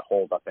of the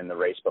hold-up in the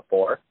race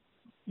before.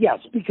 Yes,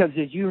 because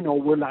as you know,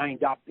 we're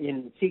lined up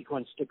in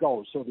sequence to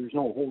go, so there's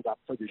no hold-up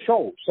for the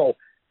show. So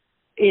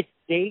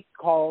they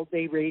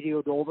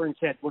radioed over and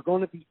said, we're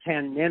going to be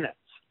 10 minutes.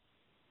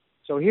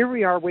 So here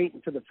we are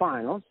waiting for the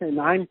finals,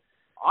 and I'm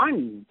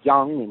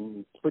young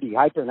and pretty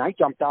hyper, and I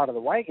jumped out of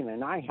the wagon,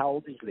 and I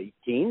held his lead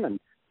team, and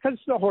because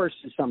the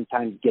horses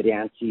sometimes get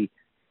antsy,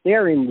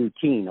 they're in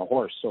routine, a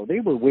horse, so they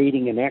were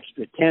waiting an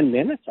extra 10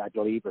 minutes, I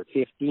believe, or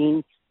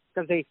 15,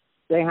 because they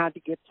had to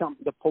get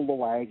something to pull the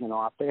wagon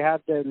off. They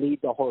had to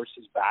lead the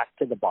horses back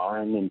to the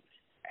barn,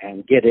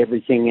 and get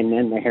everything, and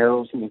then the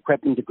harrows and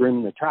equipment to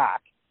groom the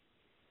track.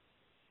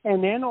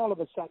 And then all of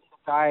a sudden,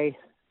 the guy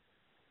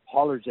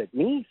hollers at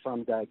me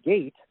from the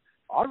gate,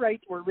 all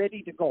right, we're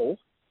ready to go.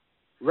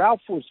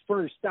 Ralph was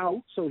first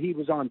out, so he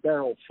was on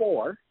barrel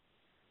 4.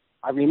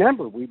 I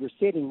remember we were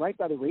sitting right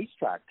by the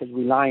racetrack because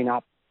we line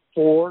up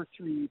 4,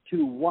 3,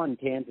 2, 1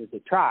 to enter the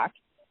track.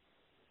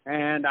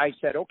 And I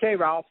said, okay,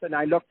 Ralph. And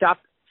I looked up,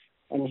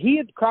 and he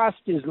had crossed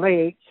his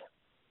legs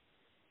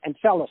and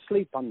fell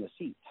asleep on the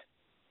seat.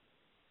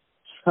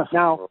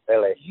 Now,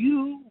 really?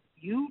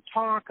 You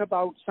talk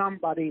about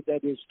somebody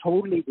that is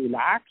totally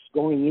relaxed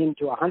going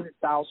into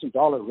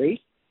 $100,000 race.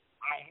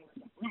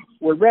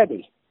 We're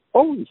ready.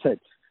 Oh, he said,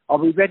 are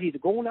we ready to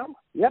go now?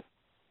 Yep.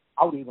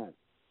 Out he went.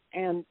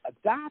 And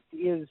that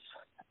is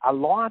a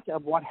lot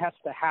of what has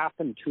to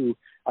happen to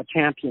a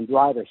champion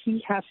driver.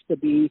 He has to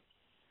be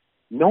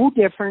no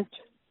different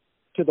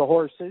to the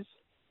horses,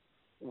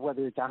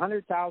 whether it's a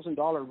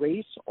 $100,000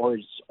 race or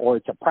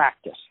it's a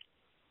practice.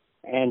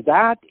 And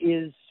that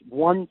is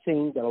one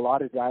thing that a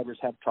lot of drivers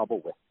have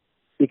trouble with,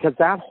 because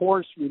that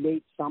horse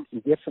relates something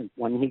different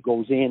when he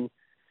goes in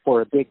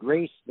for a big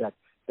race.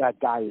 That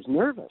guy is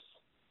nervous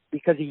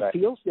because he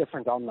feels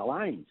different on the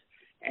lines.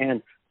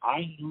 And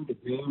I learned a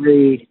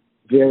very,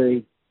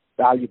 very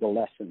valuable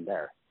lesson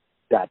there,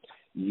 that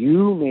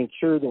you make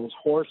sure those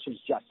horses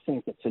just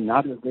think it's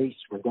another race.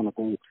 We're going to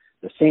go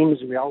the same as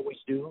we always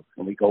do,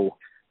 and we go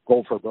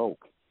for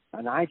broke.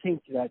 And I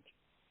think that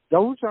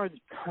those are the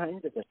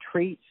kind of the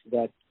traits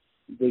that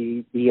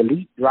the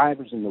elite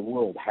drivers in the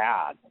world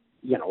had,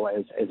 you know,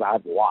 as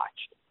I've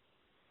watched.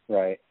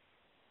 Right.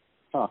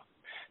 Huh.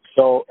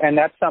 So, and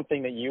that's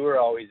something that you were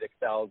always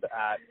excelled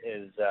at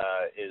is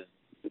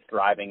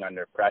driving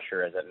under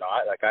pressure, is it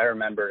not? Like I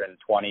remember in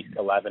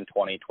 2011,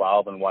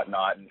 2012 and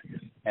whatnot,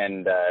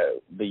 and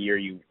the year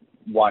you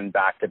won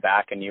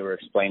back-to-back, and you were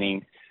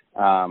explaining,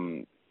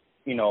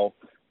 you know,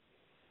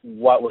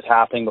 what was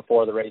happening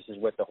before the races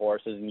with the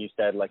horses, and you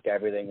said like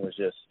everything was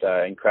just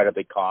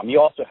incredibly calm. You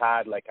also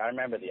had, like, I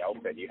remember the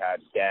outfit. You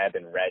had Deb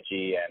and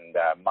Reggie and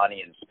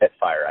Money and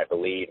Spitfire, I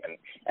believe,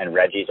 and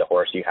Reggie's a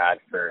horse you had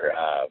for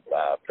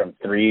from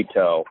 3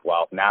 to,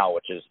 well, now,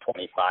 which is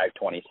 25,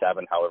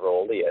 27, however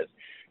old he is.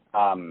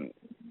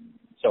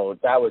 So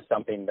that was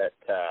something that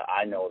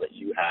I know that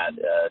you had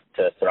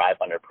to thrive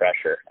under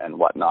pressure and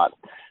whatnot.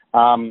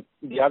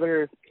 The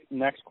other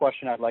next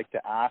question I'd like to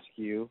ask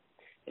you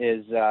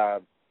is,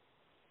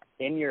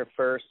 in your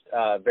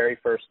very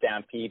first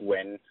Stampede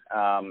win,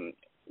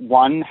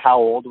 one, how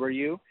old were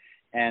you?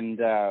 And,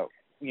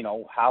 you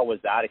know, how was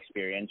that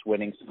experience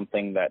winning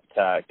something that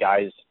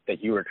guys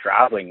that you were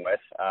traveling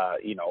with,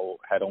 you know,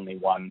 had only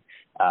won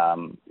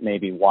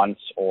maybe once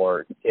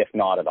or if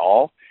not at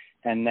all?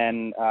 And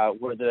then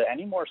were there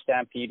any more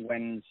Stampede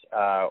wins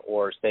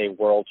or, say,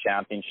 world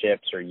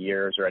championships or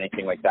years or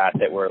anything like that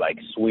that were, like,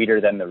 sweeter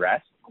than the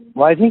rest?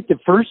 Well, I think the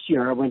first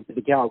year I went to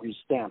the Calgary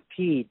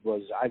Stampede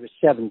I was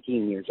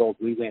 17 years old.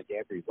 We went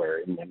everywhere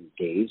in them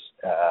days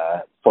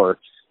for,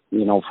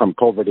 you know, from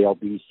Cloverdale,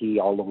 BC,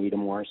 all the way to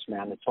Morris,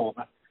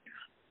 Manitoba.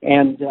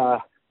 And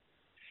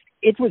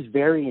it was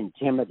very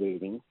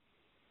intimidating,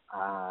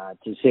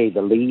 to say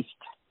the least.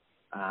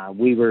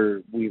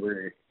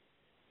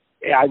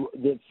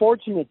 The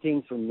fortunate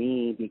thing for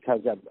me,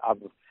 because of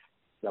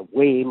the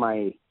way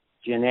my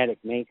genetic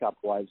makeup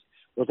was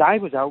I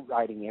was out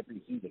riding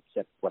every heat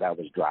except what I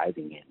was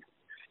driving in.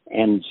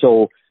 And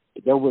so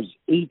there was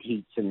 8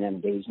 heats in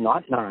them days,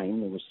 not 9.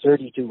 There was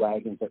 32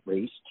 wagons that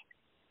raced,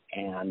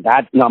 and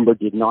that number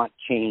did not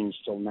change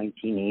till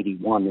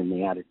 1981, and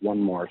they added one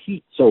more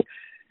heat. So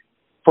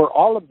for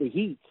all of the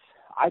heats,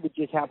 I would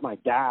just have my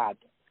dad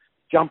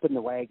jump in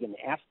the wagon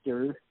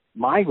after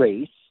my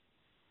race,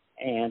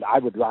 and I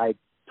would ride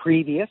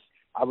previous.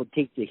 I would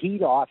take the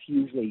heat off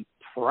usually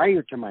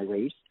prior to my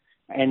race,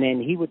 and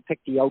then he would pick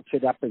the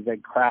outfit up as I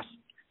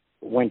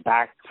went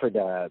back for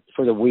the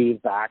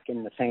wave back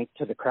and the thank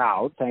to the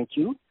crowd, thank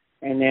you.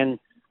 And then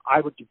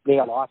I would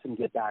bail off and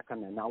get back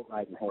on an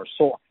outriding horse.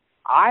 So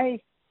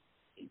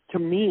to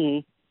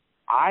me,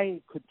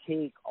 I could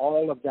take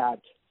all of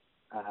that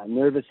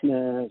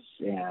nervousness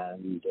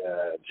and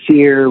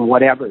fear,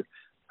 whatever.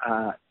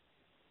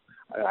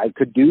 I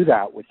could do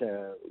that with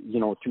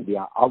through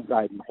the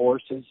outriding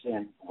horses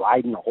and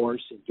riding a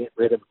horse and get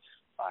rid of,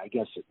 I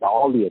guess,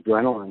 all the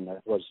adrenaline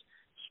that was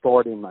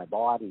stored in my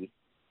body.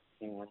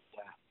 And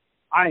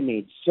I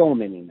made so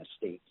many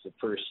mistakes the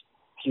first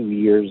few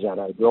years that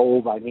I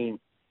drove. I mean,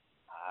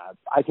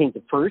 I think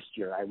the first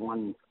year I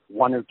won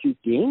 1 or 2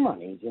 game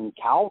monies in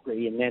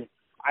Calgary, and then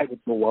I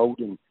would go out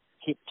and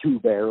hit 2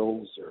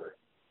 barrels or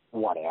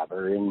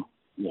whatever. And,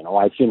 you know,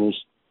 I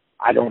finished,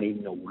 I don't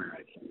even know where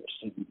I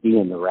finished. It would be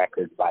in the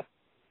record, but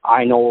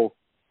I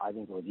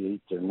think it was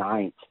 8th or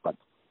 9th. But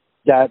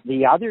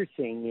the other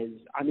thing is,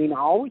 I mean, I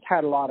always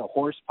had a lot of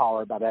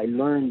horsepower, but I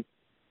learned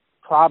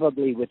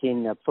probably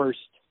within the first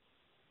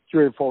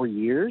 3 or 4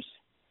 years,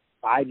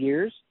 5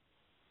 years,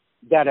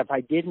 that if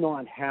I did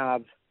not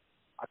have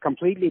a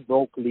completely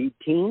broke lead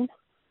team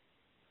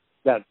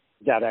that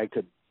I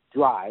could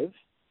drive,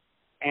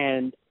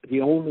 and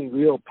the only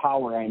real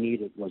power I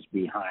needed was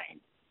behind,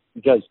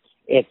 because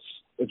if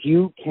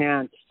you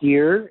can't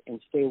steer and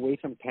stay away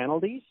from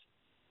penalties,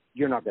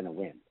 you're not going to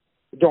win.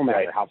 It don't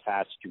matter how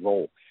fast you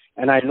roll.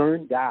 And I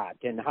learned that,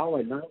 and how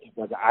I learned it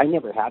was I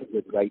never had a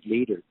good right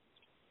leader,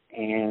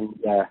 and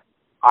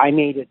I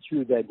made it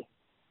through the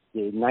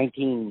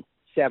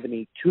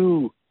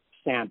 1972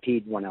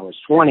 Stampede when I was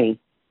 20,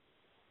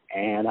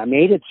 and I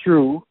made it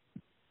through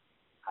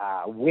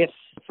with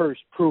the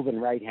first proven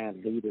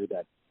right-hand leader,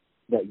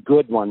 that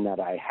good one that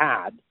I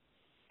had,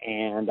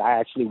 and I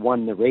actually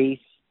won the race,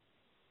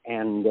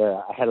 and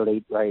I had a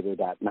late rider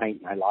that night,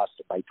 and I lost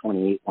it by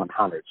 28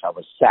 100, so I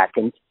was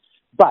second.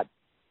 But,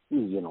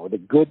 you know, the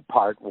good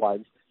part was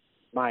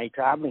my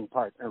traveling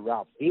partner,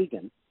 Ralph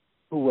Egan,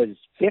 who was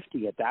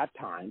 50 at that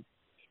time,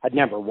 had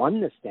never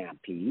won the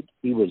Stampede.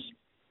 He was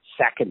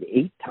second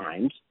 8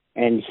 times,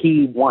 and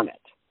he won it.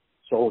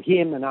 So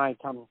him and I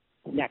come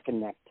neck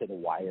and neck to the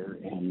wire,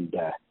 and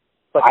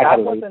but that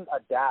wasn't a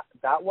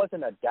that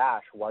wasn't a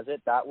dash, was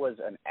it? That was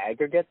an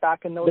aggregate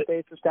back in those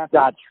days for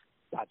Stampede.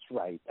 That's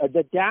right.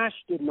 The dash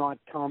did not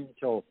come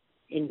till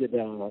into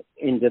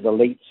the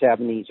late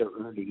 70s or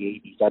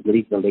early 80s. I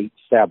believe the late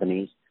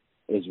 70s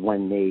is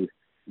when they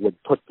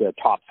would put the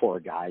top 4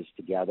 guys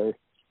together,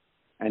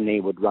 and they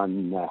would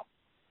run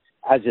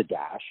as a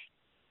dash.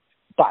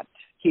 But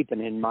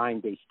keeping in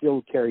mind, they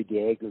still carried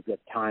the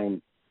aggregate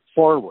time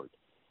forward.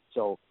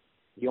 So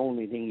the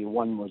only thing you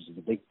won was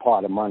the big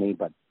pot of money,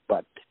 but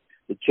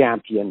the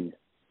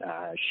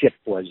championship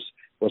was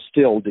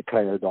still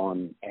declared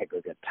on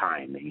aggregate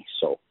time.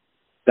 So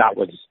that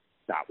was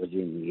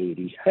in the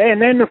 80s.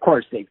 And then, of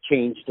course, they've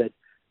changed it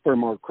for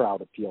more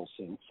crowd appeal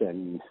since.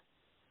 And,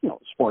 you know,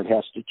 sport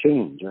has to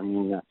change. I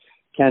mean,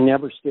 can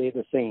never stay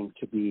the same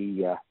to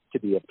be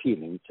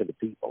appealing to the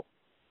people.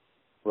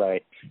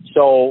 Right.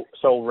 So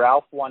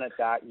Ralph won it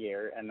that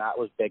year, and that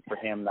was big for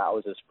him. That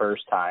was his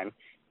first time.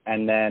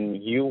 And then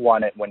you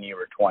won it when you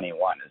were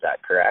 21. Is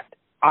that correct?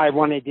 I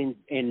won it in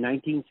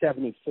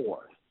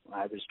 1974.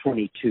 I was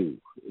 22.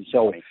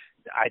 So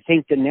I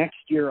think the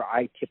next year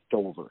I tipped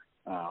over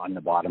on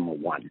the bottom of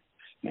 1.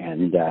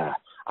 And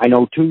I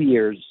know 2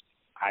 years,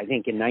 I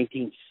think in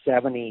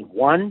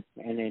 1971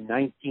 and in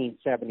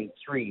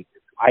 1973,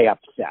 I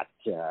upset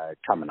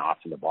coming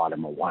off of the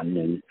bottom of 1.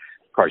 And,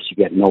 of course, you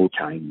get no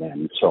time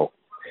then. So,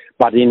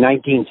 but in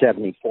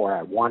 1974,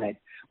 I won it,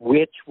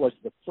 which was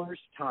the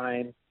first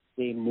time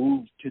they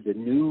moved to the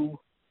new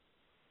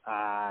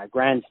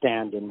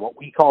grandstand in what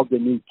we called the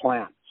new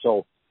plant.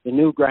 So the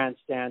new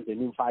grandstand, the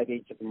new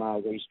 5/8 of a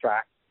mile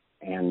racetrack,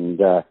 and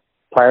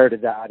prior to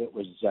that, it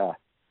was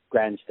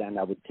grandstand,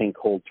 I would think,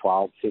 hold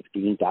 12,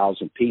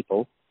 15,000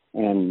 people,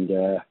 and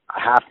a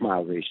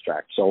half-mile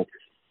racetrack. So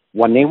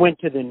when they went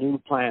to the new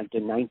plant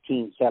in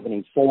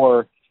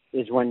 1974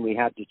 is when we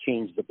had to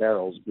change the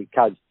barrels,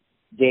 because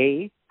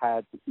they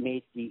had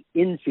made the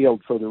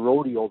infield for the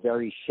rodeo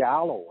very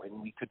shallow,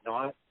 and we could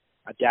not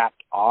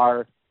adapt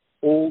our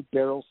old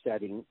barrel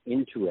setting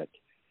into it,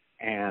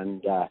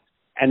 and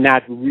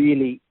that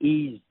really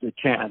eased the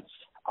chance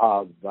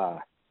of a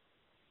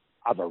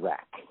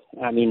wreck.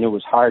 I mean, there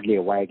was hardly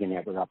a wagon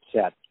ever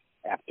upset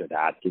after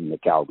that at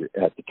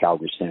the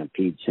Calgary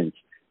Stampede since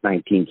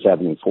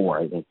 1974.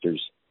 I think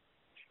there's,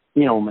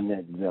 you know,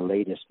 the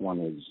latest one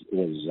is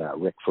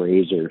Rick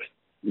Fraser,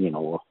 you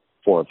know,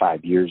 4 or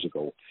 5 years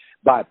ago.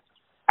 But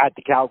at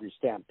the Calgary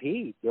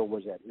Stampede, there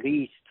was at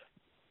least,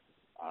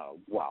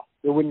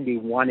 there wouldn't be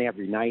one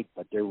every night,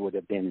 but there would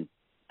have been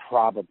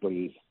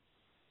probably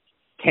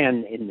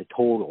 10 in the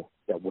total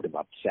that would have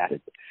upset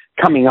it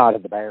coming out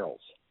of the barrels,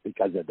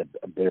 because of the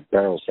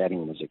barrel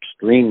setting was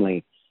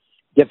extremely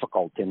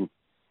difficult. And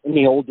in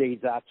the old days,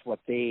 that's what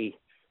they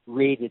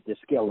rated the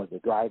skill of the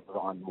driver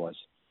on was,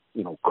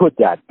 you know, could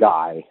that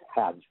guy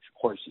have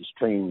horses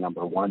trained,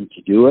 number 1,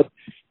 to do it?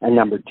 And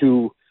number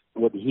 2,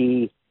 would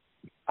he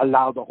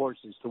allow the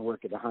horses to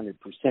work at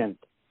 100%,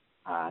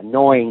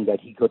 knowing that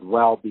he could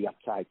well be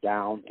upside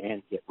down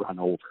and get run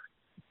over?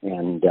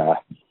 And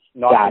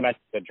not meant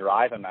to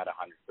drive him at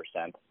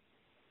 100%.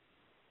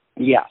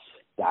 Yes,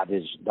 that's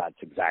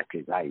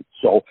exactly right.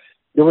 So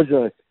there was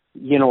the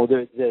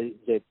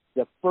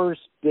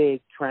first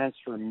big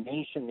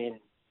transformation in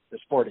the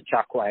sport of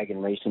chuck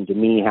wagon racing to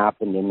me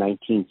happened in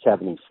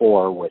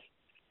 1974 with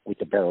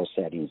the barrel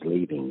settings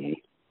leaving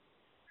me.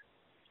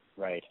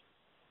 Right.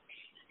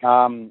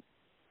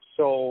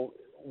 So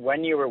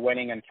when you were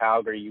winning in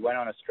Calgary, you went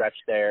on a stretch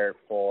there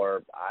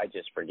for, I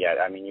just forget.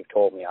 I mean, you've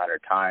told me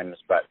 100 times,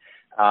 but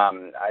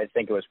I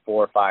think it was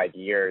 4 or 5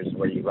 years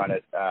where you run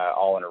it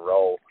all in a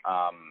row,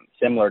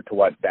 similar to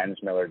what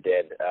Benz Miller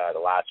did the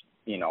last,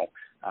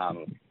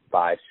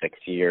 5-6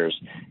 years.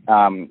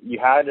 You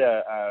had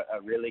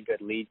a really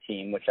good lead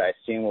team, which I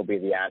assume will be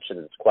the answer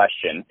to this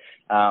question.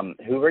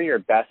 Who were your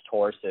best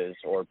horses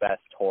or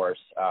best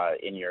horse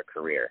in your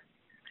career?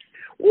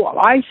 Well,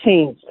 I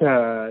think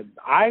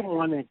I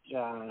won it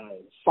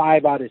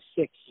 5 out of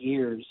 6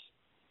 years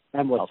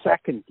and was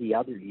second the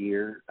other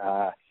year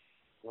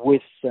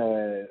with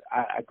a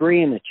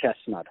gray and a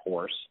chestnut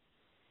horse.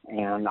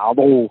 And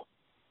although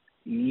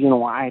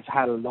I've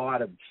had a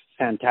lot of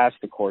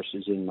fantastic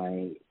horses in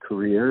my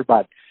career,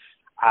 but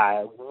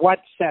what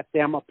set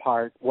them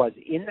apart was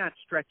in that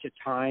stretch of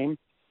time,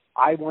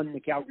 I won the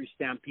Calgary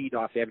Stampede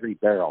off every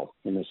barrel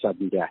in the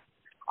sudden death.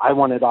 I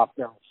won it off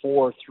barrel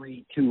 4,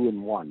 3, 2,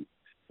 and 1.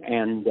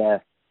 And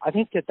I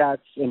think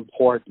that's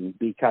important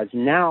because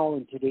now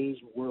in today's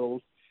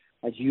world,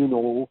 as you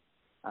know,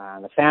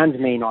 the fans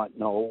may not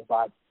know,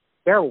 but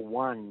barrel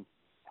 1,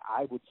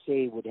 I would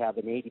say, would have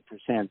an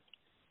 80%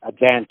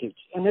 advantage,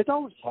 and it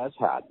always has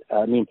had.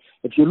 I mean,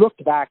 if you look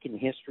back in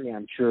history,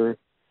 I'm sure,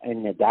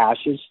 in the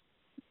dashes,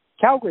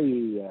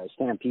 Calgary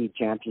Stampede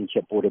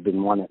Championship would have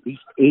been won at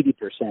least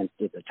 80%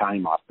 at the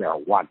time off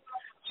barrel 1.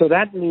 So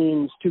that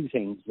means two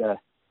things.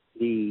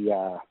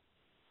 The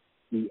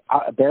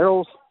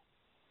barrels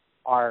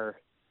are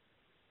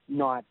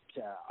not,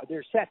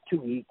 they're set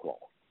too equal.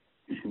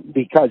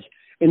 Because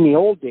in the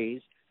old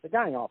days, the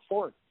guy off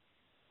 4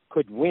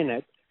 could win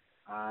it,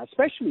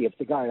 especially if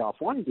the guy off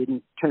 1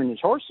 didn't turn his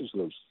horses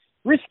loose,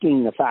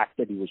 risking the fact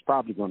that he was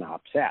probably going to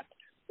upset.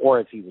 Or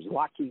if he was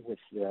lucky with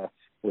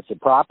the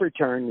proper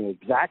turn, the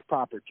exact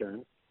proper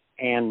turn,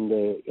 and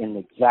in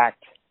the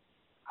exact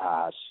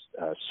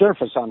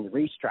surface on the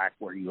racetrack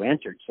where you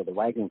entered so the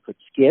wagon could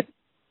skid,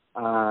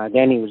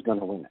 then he was going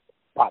to win it.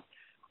 But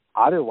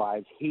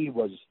otherwise,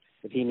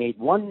 if he made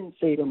one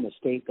fatal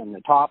mistake on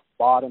the top,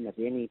 bottom at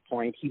any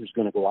point, he was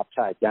going to go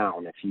upside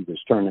down if he was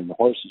turning the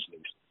horses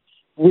loose,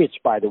 which,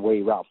 by the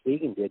way, Ralph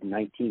Wiegand did in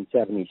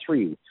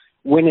 1973,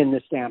 winning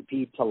the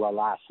Stampede till the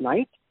last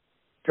night,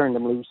 turned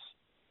them loose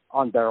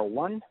on barrel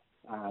 1,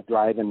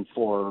 driving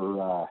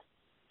for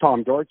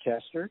Tom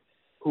Dorchester,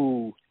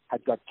 who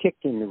had got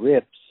kicked in the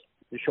ribs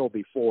the show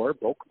before,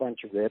 broke a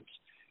bunch of ribs,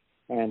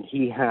 and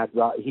he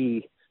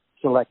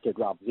selected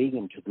Ralph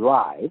Wiegand to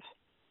drive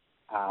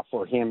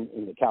for him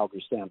in the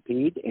Calgary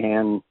Stampede,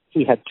 and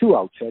he had 2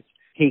 outfits.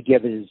 He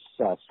gave his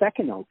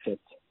second outfit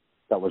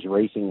that was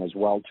racing as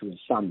well to his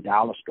son,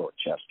 Dallas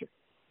Dorchester.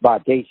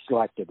 But they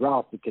selected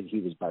Ralph because he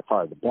was by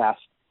far the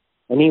best,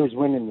 and he was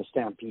winning the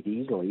Stampede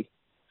easily,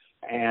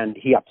 and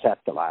he upset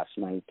the last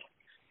night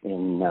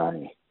and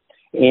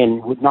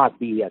would not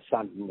be a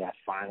sudden death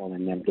final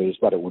in them days,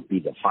 but it would be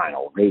the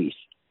final race.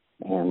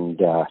 And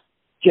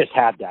just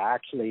had to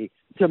actually,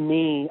 to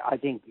me, I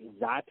think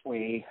that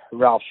way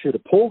Ralph should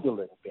have pulled a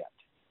little bit,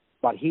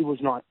 but he was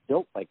not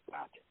built like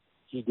that.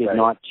 He did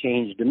not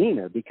change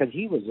demeanor because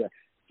he was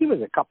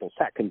a couple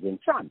seconds in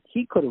front.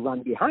 He could have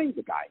run behind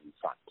the guy in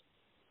front.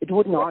 It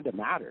would not have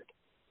mattered.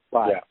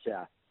 But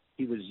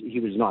he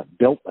was not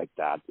built like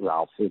that,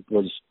 Ralph. It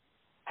was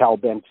hell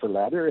bent for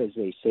leather, as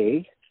they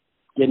say.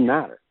 Didn't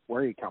matter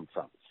where you come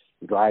from.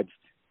 You drive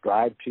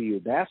to your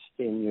best,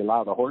 and you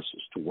allow the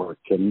horses to work.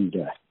 And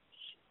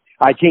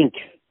I think,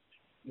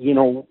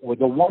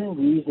 the one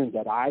reason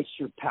that I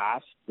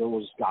surpassed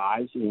those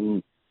guys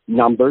in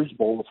numbers,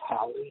 both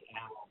Howie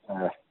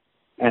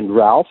and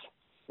Ralph,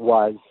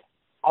 was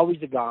always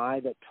a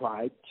guy that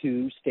tried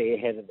to stay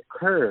ahead of the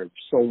curve.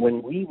 So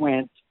when we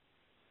went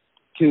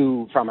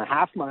from a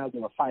half mile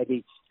to a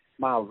 5/8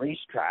 mile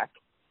racetrack,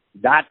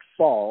 that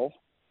fall,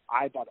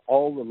 I bought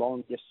all the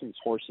long distance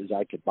horses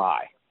I could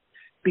buy.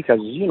 Because,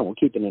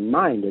 keeping in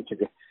mind, it's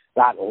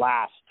that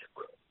last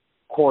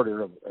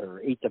quarter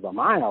or eighth of a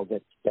mile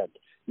that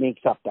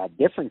makes up that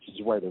difference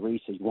is where the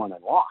race is won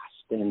and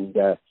lost.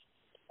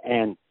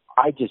 And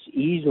I just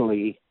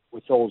easily,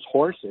 with those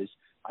horses,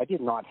 I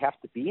did not have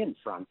to be in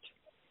front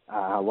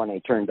when I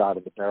turned out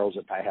of the barrels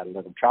if I had a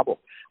little trouble.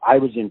 I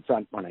was in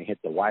front when I hit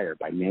the wire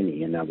by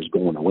many, and I was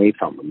going away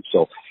from them.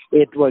 So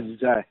it was,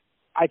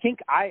 I think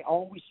I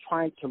always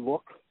tried to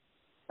look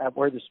at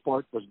where the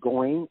sport was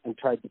going and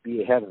tried to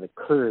be ahead of the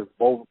curve,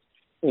 both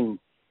in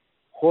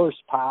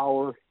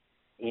horsepower,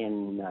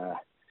 in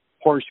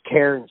horse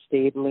care and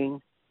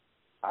stabling.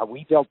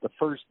 We built the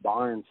first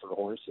barn for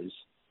horses.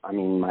 I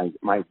mean,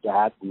 my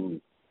dad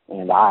and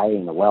I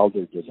and the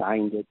welder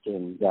designed it,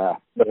 and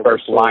the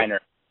first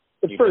liner.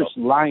 The first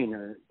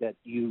liner that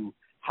you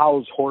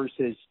house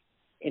horses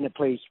in a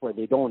place where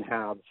they don't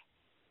have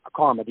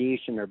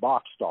accommodation or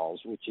box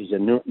stalls, which is a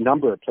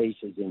number of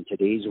places in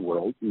today's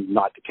world,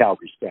 not the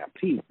Calgary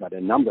Stampede, but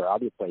a number of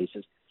other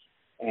places.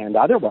 And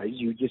otherwise,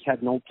 you just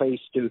have no place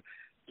to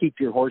keep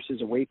your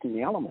horses away from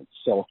the elements.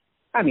 So,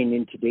 I mean,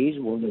 in today's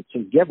world, it's a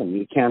given.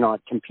 You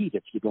cannot compete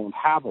if you don't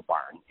have a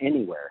barn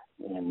anywhere.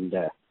 And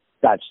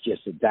that's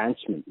just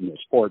advancement in the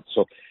sport.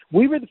 So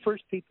we were the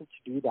first people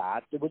to do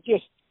that.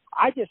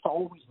 I just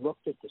always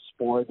looked at the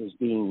sport as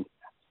being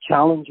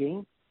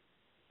challenging.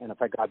 And if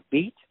I got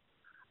beat,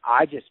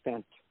 I just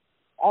spent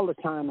all the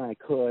time I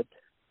could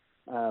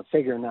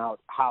figuring out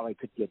how I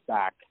could get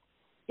back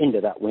into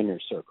that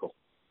winner's circle.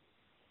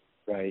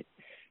 Right.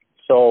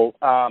 So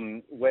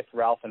with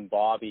Ralph and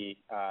Bobby,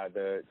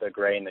 the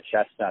Gray and the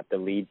Chestnut, the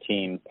lead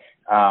team,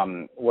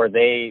 were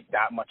they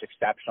that much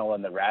exceptional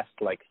in the rest,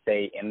 like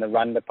say in the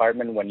run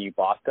department when you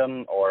bought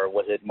them, or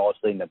was it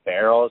mostly in the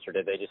barrels, or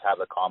did they just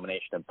have a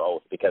combination of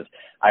both? Because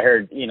I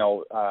heard,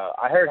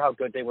 I heard how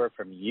good they were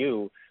from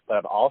you, but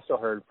I've also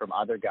heard from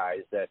other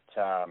guys that,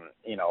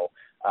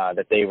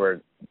 that they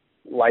were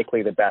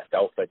likely the best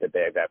outfit that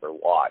they've ever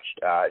watched.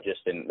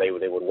 They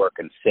would work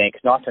in sync.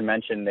 Not to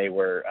mention they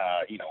were,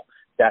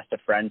 best of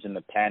friends in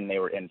the pen. They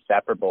were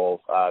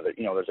inseparable.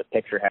 There's a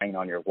picture hanging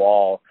on your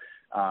wall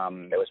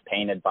that was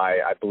painted by,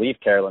 I believe,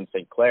 Carolyn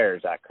St. Clair.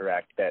 Is that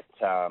correct? That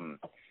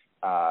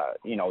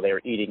they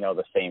were eating out of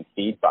the same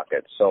feed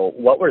bucket. So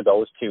what were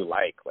those two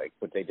like? Like,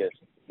 would they just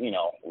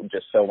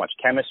so much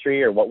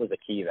chemistry, or what was the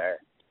key there?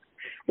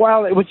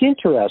 Well, it was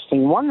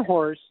interesting. One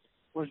horse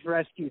was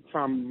rescued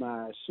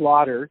from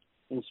slaughter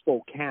in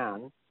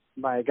Spokane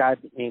by a guy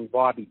named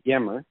Bobby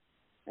Dimmer,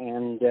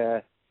 and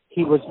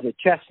he was the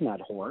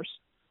chestnut horse.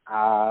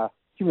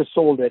 He was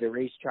sold at a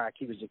racetrack.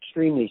 He was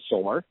extremely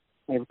sore.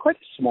 They were quite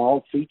a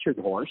small featured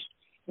horse,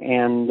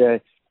 and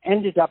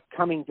ended up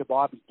coming to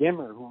Bobby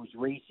Dimmer, who was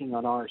racing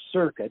on our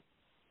circuit.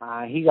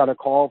 He got a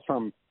call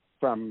from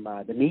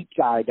the meat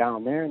guy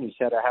down there, and he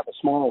said, I have a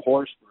small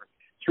horse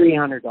for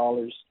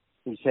 $300.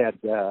 He said,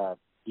 do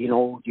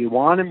you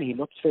want him? He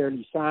looks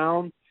fairly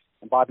sound.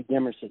 And Bobby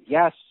Dimmer said,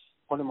 yes,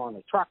 put him on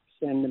a truck,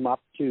 send him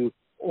up to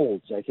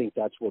Olds. I think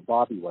that's where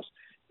Bobby was.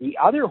 The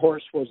other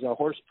horse was a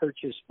horse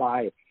purchased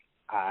by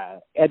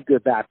Edgar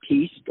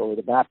Baptiste, or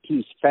the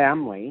Baptiste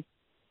family,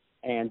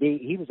 and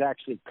he was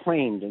actually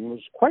claimed, and was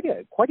quite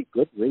a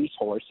good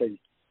racehorse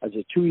as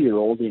a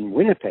 2-year-old in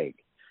Winnipeg.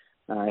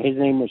 His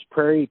name was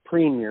Prairie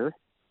Premier,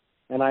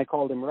 and I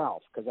called him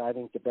Ralph, because I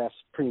think the best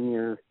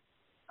premier,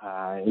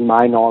 in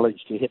my knowledge,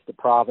 to hit the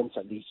province,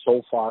 at least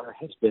so far,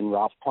 has been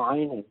Ralph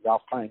Klein, and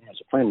Ralph Klein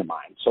is a friend of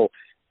mine. So,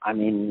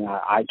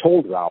 I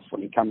told Ralph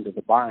when he come to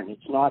the barn,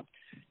 it's not,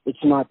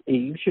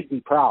 you should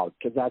be proud,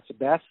 because that's the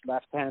best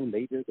left-hand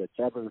leader that's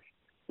ever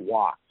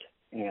walked.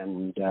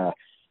 And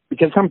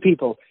because some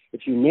people,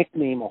 if you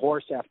nickname a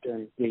horse after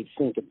him, they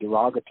think it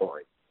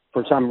derogatory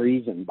for some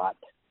reason. But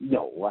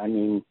no,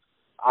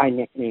 I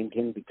nicknamed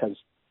him because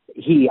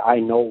I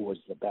know was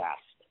the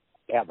best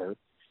ever.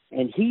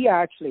 And he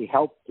actually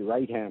helped the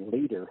right-hand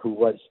leader who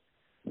was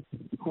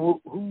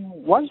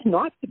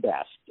not the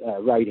best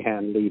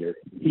right-hand leader.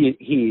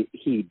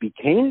 He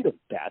became the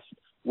best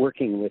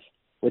working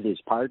with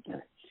his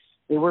partner.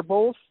 They were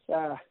both,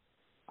 I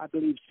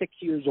believe, 6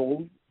 years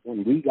old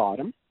when we got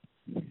him.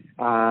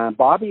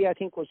 Bobby, I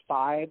think, was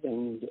 5,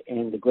 and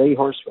the gray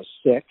horse was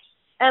 6.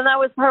 And that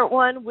was part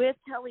one with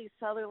Kelly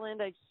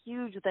Sutherland. A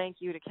huge thank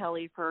you to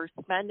Kelly for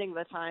spending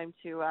the time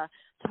to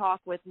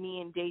talk with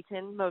me and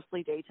Dayton,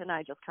 mostly Dayton.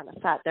 I just kind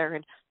of sat there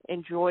and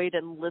enjoyed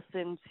and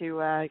listened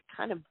to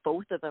kind of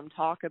both of them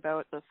talk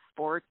about the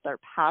sport, their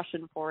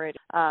passion for it.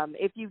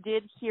 If you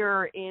did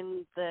hear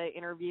in the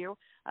interview,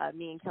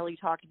 me and Kelly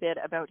talked a bit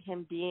about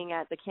him being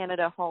at the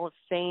Canada Hall of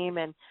Fame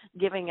and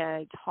giving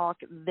a talk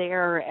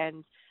there,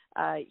 and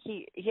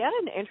he had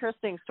an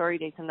interesting story,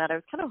 Dayton, that I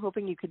was kind of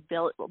hoping you could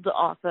build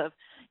off of.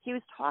 He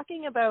was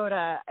talking about,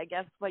 I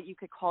guess, what you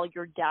could call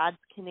your dad's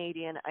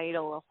Canadian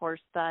Idol, a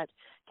horse that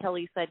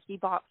Kelly said he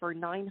bought for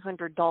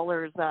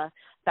 $900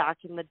 back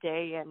in the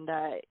day, and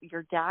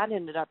your dad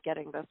ended up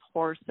getting this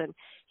horse, and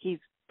he's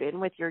been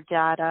with your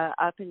dad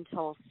up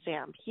until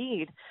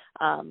Stampede.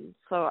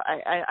 So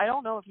I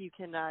don't know if you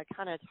can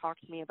kind of talk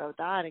to me about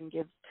that and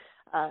give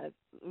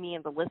me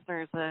and the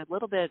listeners a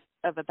little bit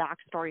of a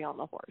backstory on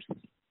the horse.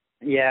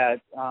 Yeah,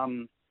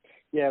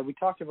 we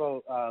talked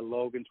about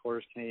Logan's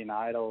horse, Canadian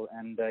Idol,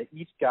 and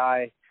each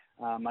guy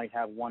might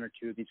have one or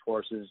two of these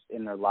horses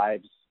in their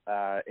lives,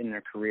 in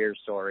their career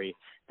story,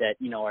 that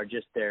are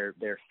just their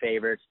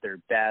favorites, their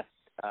best.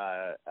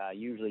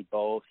 Usually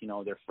both,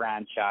 their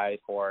franchise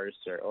horse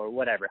or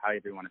whatever,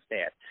 however you want to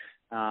say it.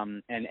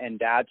 And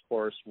Dad's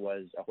horse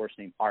was a horse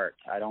named Art.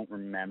 I don't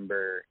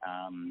remember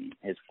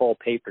his full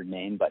paper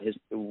name, but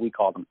we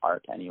called him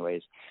Art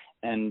anyways.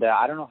 And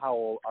I don't know how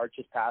old Art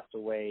just passed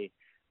away,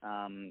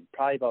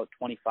 probably about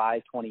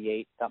 25,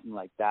 28, something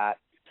like that.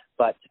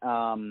 But,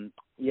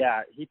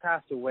 he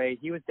passed away.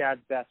 He was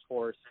Dad's best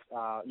horse,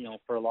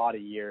 for a lot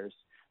of years.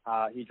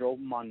 He drove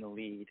him on the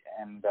lead,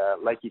 and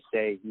like you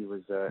say, he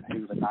was a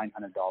 $900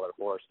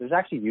 horse. There's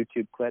actually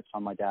YouTube clips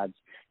on my dad's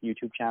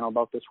YouTube channel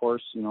about this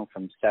horse,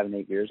 from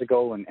 7-8 years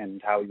ago,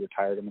 and how he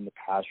retired him in the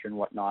pasture and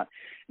whatnot.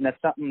 And that's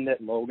something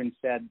that Logan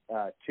said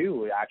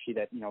too. Actually,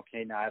 that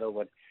Canadian Idol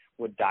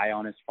would die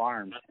on his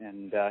farm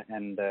and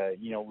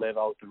live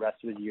out the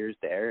rest of his years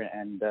there,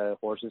 and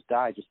horses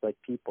die just like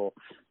people,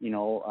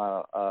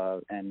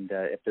 and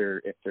if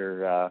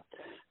they're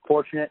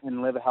fortunate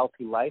and live a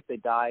healthy life, they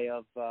die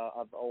of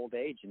old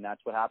age, and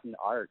that's what happened to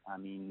Art.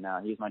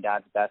 He's my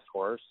dad's best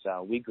horse.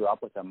 We grew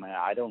up with him, and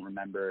I don't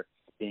remember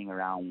being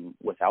around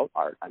without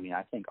Art. I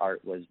think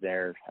Art was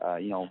there,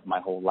 my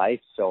whole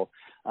life. So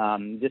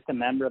just a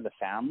member of the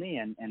family,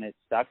 and it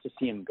sucks to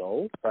see him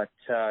go, but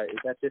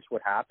that's just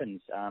what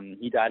happens.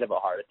 He died of a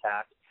heart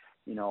attack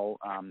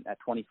at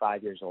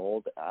 25 years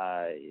old,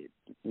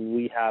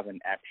 we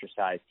haven't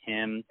exercised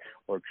him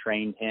or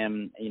trained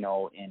him,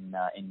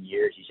 in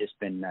years. He's just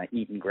been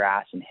eating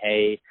grass and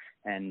hay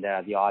and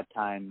the odd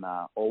time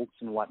oats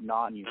and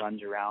whatnot, and he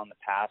runs around the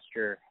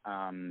pasture,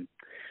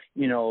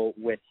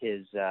 with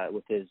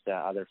his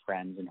other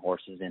friends and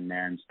horses in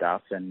there and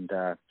stuff, and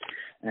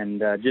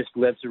just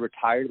lives a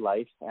retired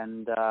life.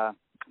 And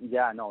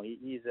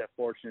he's a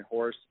fortunate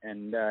horse,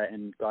 and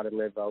got to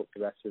live out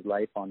the rest of his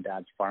life on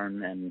Dad's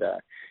farm. And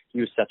he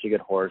was such a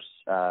good horse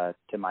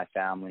to my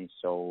family.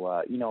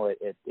 So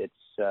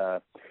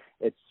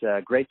it's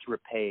great to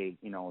repay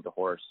the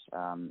horse,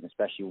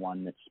 especially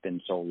one that's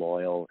been so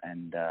loyal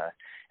and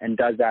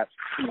does that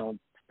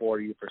for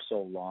you for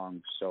so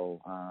long. So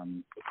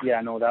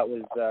that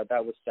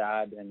was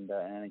sad and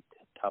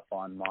tough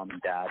on Mom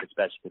and Dad,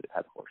 especially because they've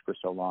had the horse for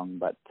so long.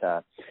 But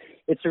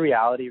it's a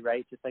reality,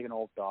 right? Just like an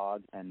old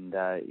dog, and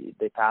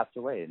they passed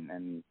away,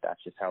 and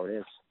that's just how it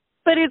is.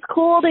 But it's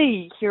cool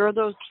to hear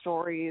those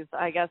stories.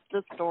 I guess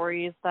the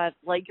stories that,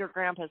 like your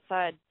grandpa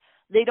said,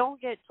 they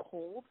don't get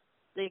told.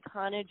 They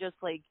kind of just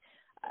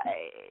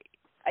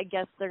I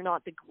guess they're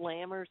not the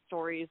glamour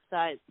stories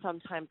that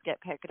sometimes get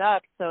picked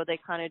up, so they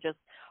kind of just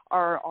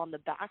are on the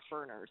back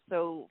burner.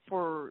 So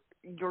for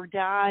your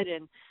dad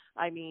and,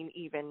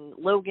 even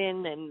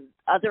Logan and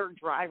other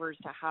drivers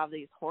to have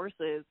these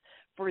horses,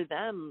 for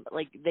them,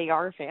 they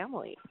are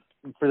family.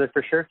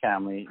 For sure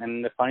family.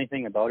 And the funny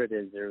thing about it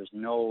is there was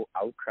no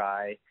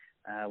outcry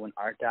when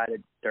Art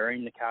died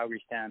during the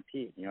Calgary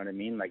Stampede. You know what I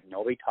mean?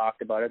 Nobody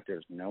talked about it.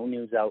 There's no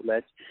news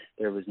outlets.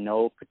 There was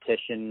no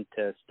petition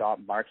to stop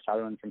Mark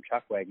Sutherland from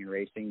chuck wagon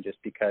racing just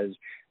because,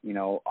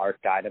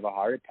 Art died of a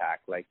heart attack,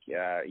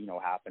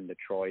 happened to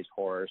Troy's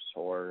horse,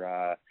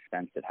 or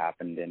events that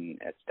happened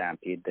at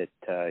Stampede that,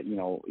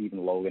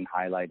 even Logan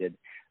highlighted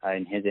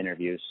in his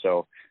interviews.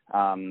 So,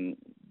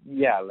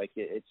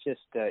 it's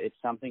just, it's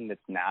something that's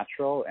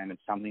natural, and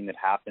it's something that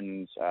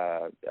happens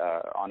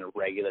on a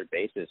regular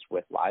basis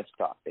with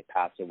livestock. They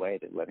pass away,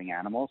 they're living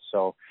animals.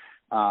 So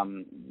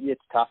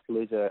it's tough to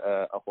lose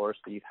a horse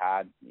that you've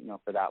had,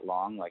 for that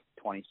long,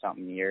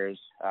 20-something years.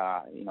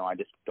 I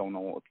just don't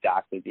know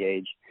exactly the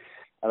age,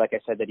 like I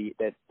said,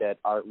 that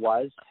Art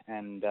was,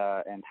 and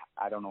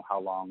I don't know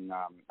how long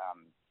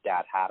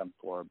Dad had him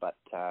for, but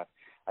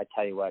I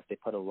tell you what, they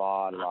put a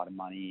lot of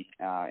money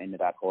into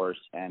that horse,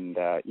 and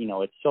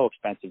it's so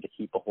expensive to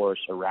keep a horse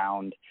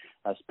around,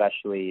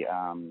 especially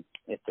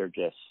if they're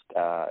just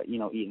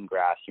eating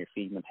grass and you're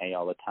feeding them hay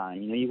all the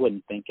time. You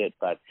wouldn't think it,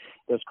 but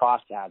those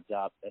costs adds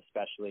up,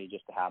 especially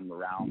just to have them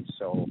around.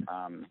 So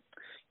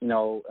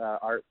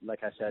Art,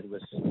 like I said,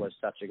 was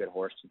such a good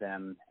horse to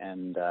them,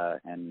 and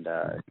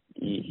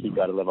he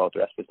got to live out the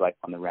rest of his life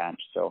on the ranch.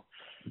 So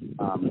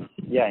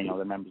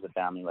the members of the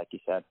family, like you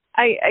said.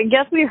 I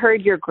guess we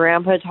heard your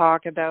grandpa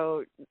talk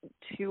about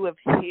two of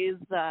his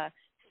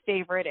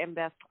favorite and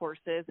best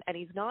horses, and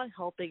he's not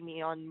helping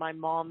me on my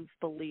mom's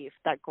belief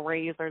that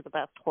Grays are the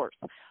best horse.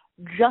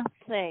 Just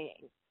saying.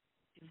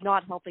 He's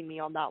not helping me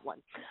on that one.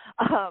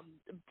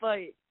 But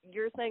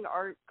you're saying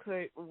Art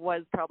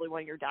was probably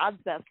one of your dad's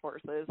best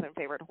horses and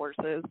favorite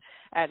horses.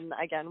 And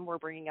again, we're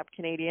bringing up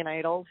Canadian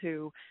Idol,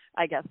 who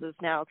I guess is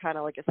now kind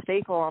of like a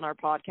staple on our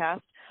podcast.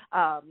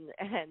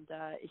 And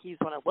he's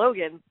one of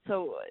Logan's.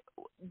 So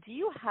do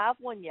you have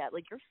one yet?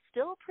 You're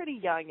still pretty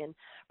young and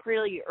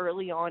pretty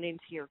early on into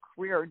your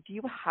career. Do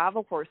you have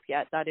a horse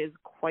yet that is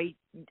quite,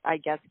 I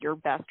guess, your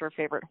best or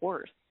favorite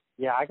horse?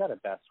 Yeah, I got a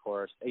best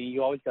horse.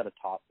 You always got a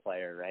top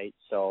player, right?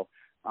 So,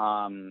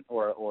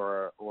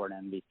 or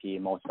an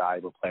MVP, most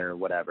valuable player,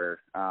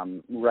 whatever.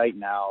 Right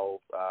now,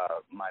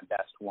 my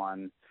best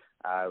one,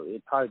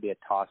 it'd probably be a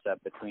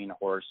toss-up between a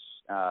horse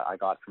I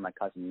got from my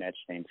cousin Mitch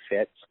named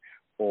Fitz,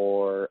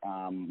 or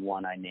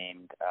one I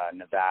named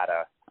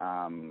Nevada,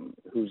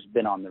 who's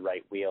been on the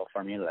right wheel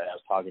for me that I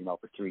was talking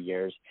about for 3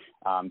 years.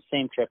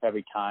 Same trip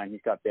every time.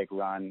 He's got big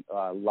run,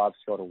 loves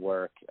to go to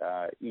work.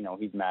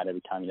 He's mad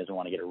every time he doesn't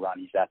want to get a run.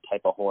 He's that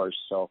type of horse.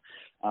 So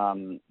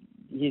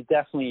he's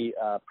definitely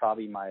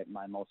probably my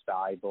most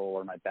valuable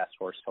or my best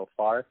horse so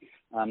far.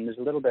 There's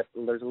a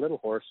little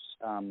horse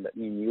that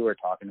me and you were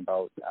talking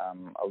about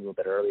a little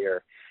bit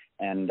earlier,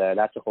 and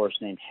that's a horse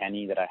named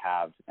Henny that I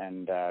have.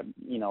 And,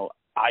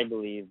 I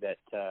believe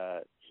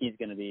that he's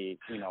going to be,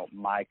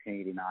 my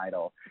Canadian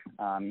Idol.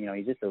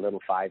 He's just a little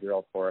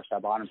 5-year-old horse. I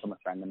bought him from a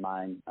friend of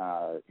mine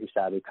who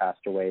sadly passed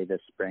away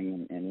this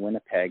spring in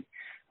Winnipeg.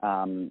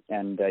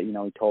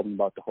 He told me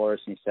about the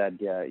horse, and he said,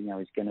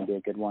 he's going to be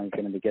a good one. He's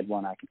going to be a good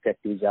one. I can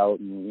pick these out.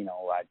 And,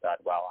 I thought,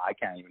 well, I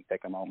can't even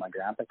pick them out. My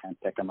grandpa can't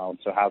pick them out.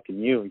 So how can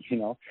you,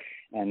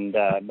 And,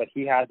 but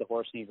he had the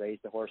horse, and he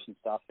raised the horse and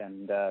stuff.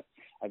 And,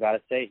 I got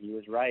to say, he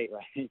was right.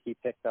 He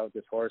picked out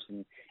this horse,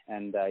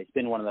 and he's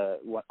been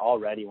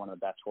already one of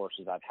the best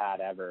horses I've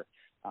had ever.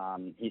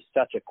 He's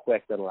such a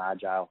quick little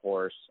agile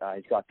horse.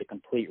 He's got the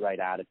complete right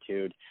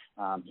attitude.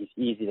 He's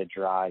easy to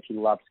drive. He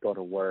loves to go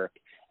to work,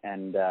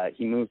 and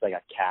he moves like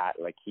a cat.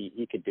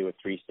 He could do a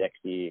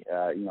 360,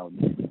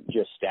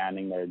 just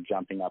standing there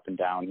jumping up and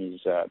down.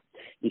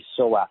 He's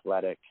so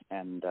athletic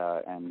and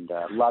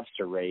loves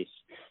to race.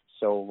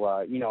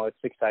 So, it's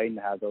exciting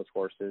to have those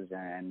horses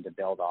and to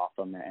build off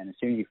them. And as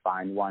soon as you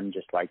find one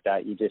just like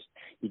that, you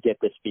get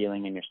this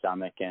feeling in your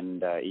stomach,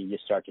 and you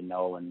just start to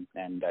know. And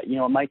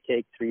it might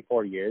take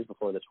 3-4 years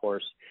before this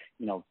horse,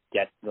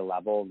 gets to the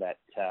level that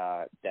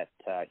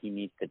he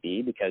needs to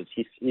be, because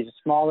he's a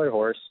smaller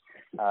horse.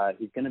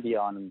 He's going to be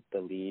on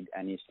the lead,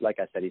 and he's, like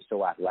I said, he's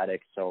so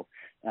athletic. So,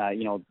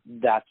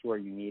 that's where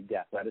you need the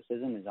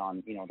athleticism, is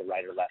on, the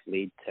right or left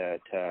lead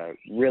to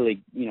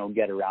really,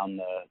 get around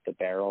the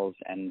barrels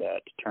and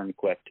to turn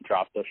quick, to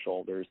drop those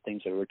shoulders,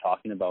 things that we were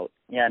talking about.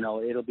 Yeah,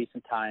 no, it'll be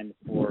some time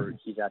before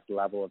he's at the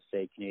level of,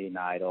 say, Canadian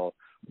Idol,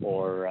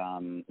 or,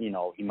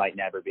 he might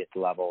never be at the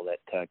level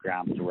that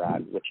Grandpa's were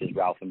at, which is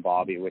Ralph and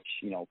Bobby, which,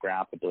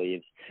 Grandpa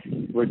believes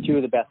we're two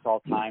of the best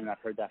all time, and I've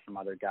heard that from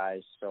other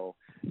guys. So,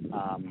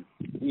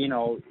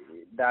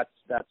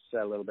 that's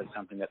a little bit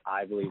something that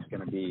I believe is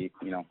going to be,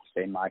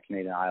 say, my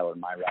Canadian Idol or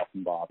my Ralph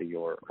and Bobby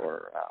or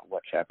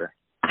whichever.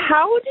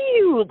 How do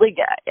you,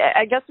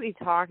 I guess we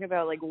talk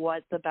about,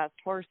 what the best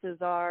horses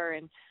are,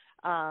 and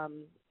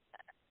I'm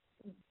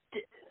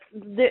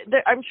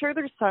sure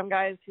there's some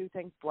guys who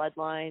think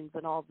bloodlines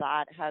and all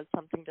that has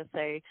something to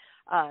say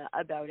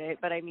about it.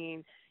 But, I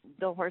mean,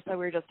 the horse that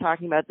we were just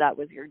talking about, that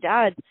was your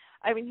dad.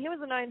 I mean, he was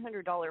a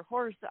 $900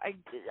 horse.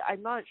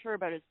 I'm not sure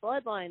about his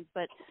bloodlines,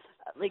 but,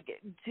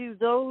 do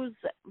those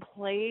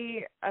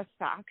play a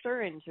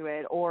factor into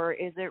it, or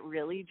is it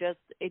really just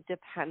it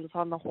depends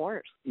on the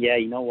horse? Yeah,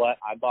 you know what?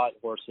 I bought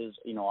horses,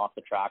 off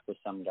the track with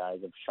some guys.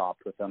 I've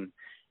shopped with them.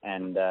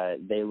 And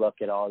they look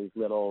at all these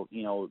little,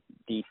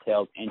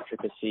 detailed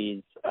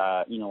intricacies,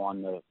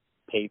 on the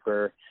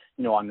paper,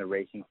 on the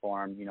racing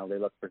form. They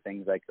look for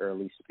things like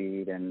early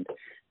speed, and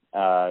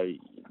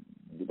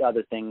the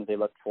other things they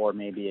look for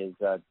maybe is,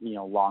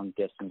 long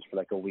distance for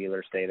like a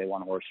wheeler. Say they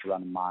want a horse to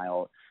run a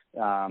mile.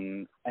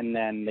 And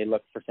then they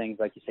look for things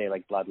like you say,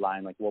 like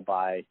bloodline. Like we'll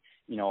buy,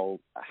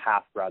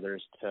 half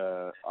brothers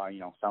to,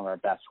 some of our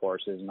best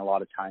horses, and a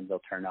lot of times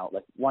they'll turn out.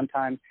 Like one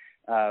time,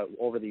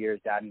 over the years,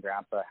 Dad and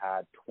Grandpa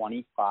had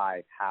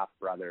 25 half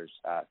brothers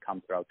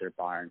come throughout their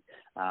barn.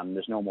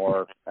 There's no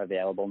more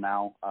available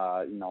now.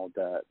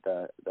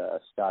 The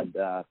stud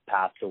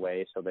passed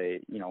away, so they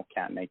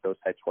can't make those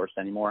types of horses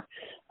anymore.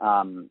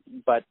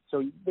 But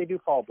so they do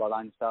follow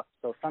bloodline stuff.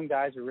 So some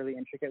guys are really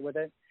intricate with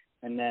it,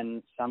 and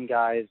then some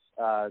guys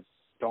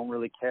don't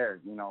really care.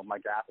 My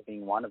grandpa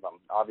being one of them.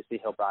 Obviously,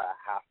 he'll buy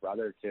a half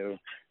brother to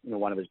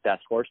one of his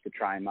best horses to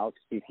try him out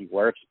to see if he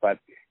works. But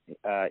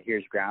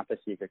here's Grandpa's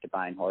secret to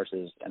buying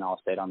horses, and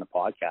I'll say it on the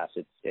podcast.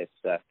 It's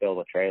fill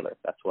the trailer.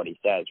 That's what he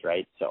says,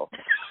 right? So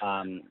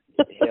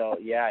he'll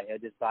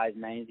just buy as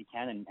many as he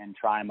can and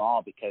try them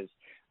all, because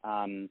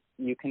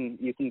you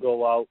can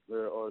go out,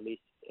 or at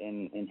least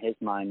in his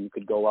mind, you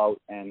could go out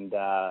and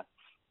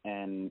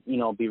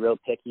be real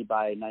picky,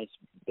 buy a nice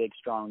big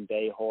strong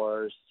bay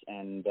horse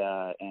and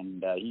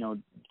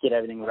get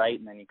everything right,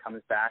 and then he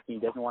comes back and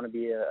he doesn't want to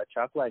be a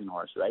chuck wagon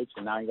horse, right?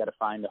 So now you got to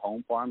find a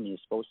home for him. He's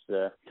supposed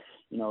to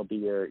be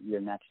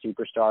your next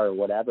superstar or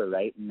whatever,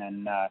 right? And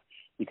then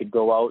you could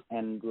go out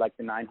and like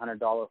the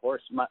 $900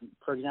 horse.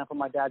 For example,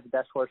 my dad's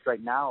best horse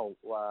right now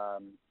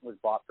was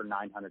bought for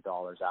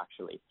 $900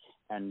 actually,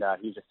 and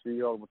he's a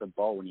 3-year-old with a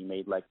bow, and he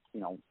made like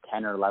 $10,000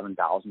 or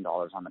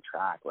 $11,000 on the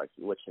track,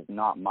 which is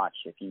not much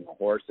if you know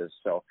horses.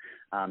 So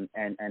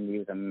and he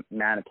was a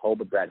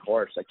Manitoba bred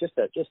horse, like just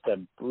a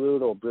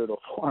brutal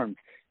form,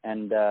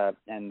 and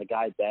the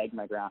guy begged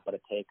my grandpa to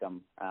take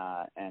him,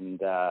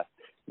 and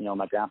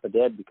my grandpa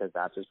did, because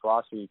that's his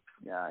philosophy.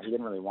 He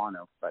didn't really want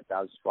to, but that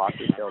was his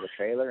philosophy. Filled the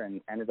trailer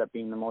and ended up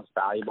being the most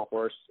valuable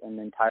horse in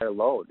the entire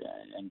load,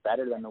 and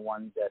better than the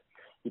ones that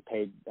he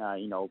paid,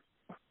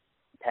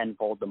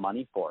 tenfold the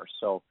money for.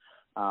 So,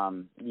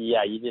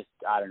 you just,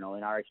 I don't know.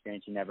 In our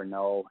experience, you never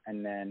know.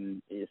 And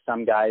then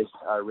some guys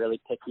are really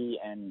picky,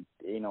 and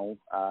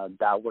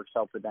that works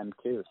out for them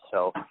too.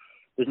 So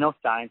there's no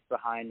science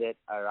behind it,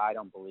 or I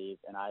don't believe,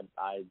 and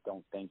I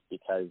don't think,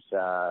 because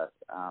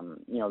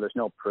there's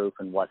no proof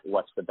in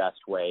what's the best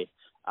way.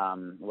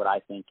 What I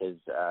think is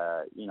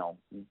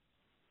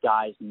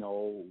guys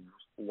know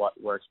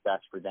what works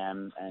best for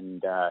them,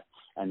 and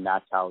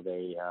that's how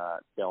they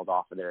build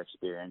off of their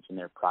experience and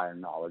their prior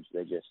knowledge.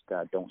 They just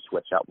don't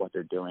switch up what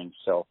they're doing.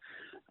 So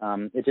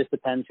it just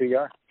depends who you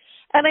are.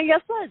 And I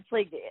guess that's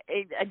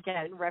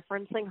again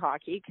referencing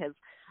hockey, because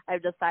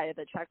I've decided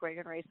that chuck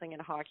wagon racing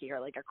and hockey are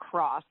like a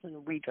cross,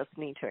 and we just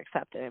need to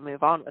accept it and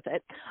move on with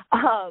it.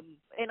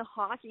 In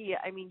hockey,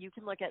 I mean, you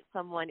can look at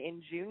someone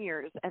in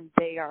juniors and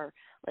they are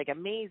like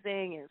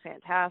amazing and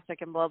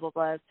fantastic and blah, blah,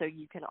 blah. So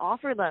you can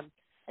offer them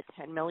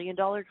a $10 million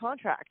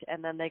contract,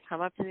 and then they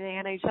come up to the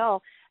NHL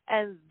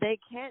and they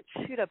can't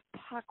shoot a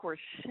puck or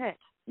shit.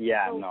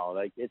 Yeah, so, no,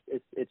 like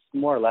it's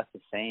more or less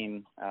the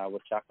same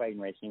with chuck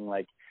wagon racing.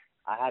 Like,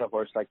 I had a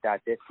horse like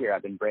that this year.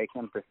 I've been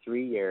breaking him for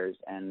 3 years,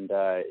 and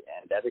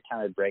every time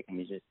I break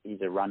him,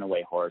 he's a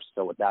runaway horse.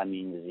 So what that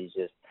means is he's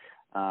just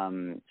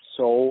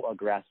so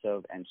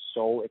aggressive and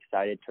so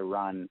excited to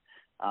run.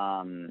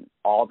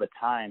 all the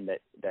time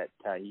that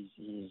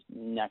he's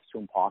next to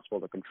impossible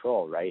to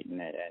control, right?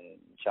 And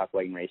Chuck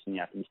Wagon Racing, you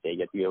have to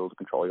be able to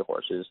control your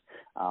horses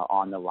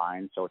on the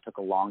line. So it took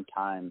a long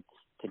time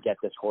to get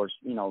this horse,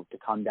 to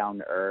come down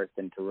to earth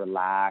and to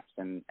relax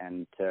and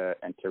to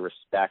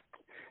respect,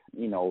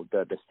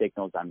 the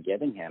signals I'm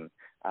giving him,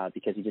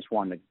 because he just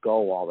wanted to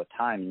go all the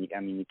time.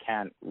 You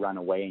can't run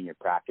away in your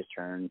practice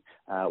turn,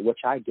 which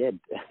I did,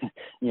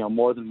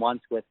 more than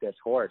once with this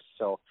horse.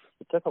 So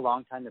it took a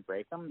long time to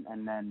break him.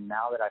 And then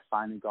now that I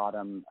finally got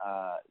him,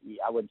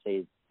 I wouldn't say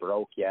he's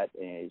broke yet.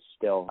 He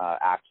still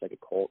acts like a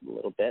colt a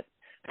little bit.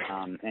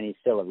 And he's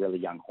still a really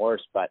young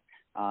horse, but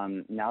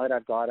now that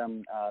I've got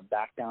him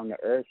back down to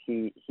earth,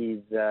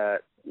 he's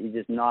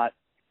just not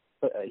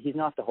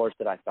the horse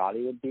that I thought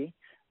he would be.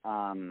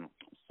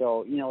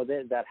 So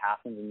that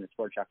happens in the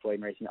sport, Chuck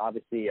Wagon Racing.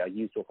 Obviously, a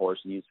useful horse.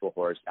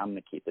 I'm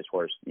going to keep this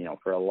horse,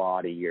 for a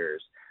lot of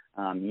years.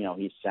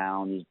 He's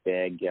sound, he's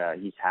big,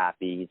 he's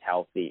happy, he's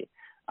healthy.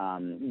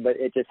 But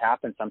it just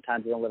happens.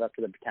 Sometimes they don't live up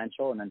to the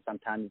potential, and then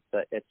sometimes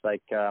it's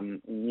like,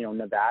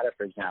 Nevada,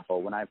 for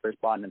example. When I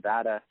first bought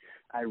Nevada,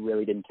 I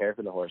really didn't care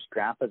for the horse.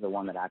 Grandpa's the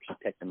one that actually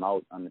picked him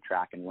out on the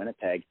track in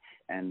Winnipeg,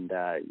 and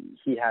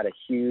he had a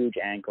huge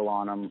ankle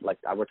on him. Like,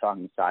 we're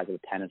talking the size of a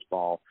tennis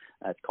ball.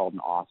 It's called an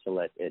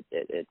ocelot.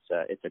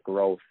 It's a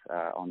growth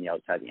on the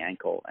outside of the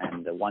ankle,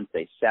 and once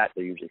they set,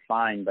 they're usually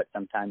fine, but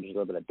sometimes there's a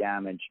little bit of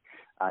damage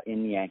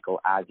in the ankle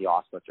as the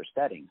ocelots are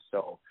setting.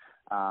 So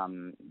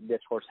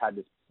this horse had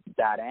this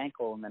bad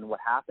ankle, and then what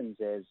happens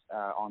is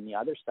on the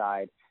other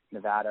side,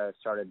 Nevada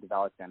started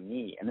developing a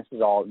knee, and this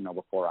is all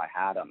before I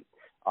had him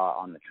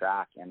on the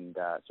track, and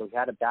so he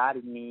had a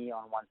bad knee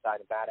on one side,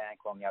 a bad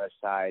ankle on the other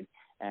side,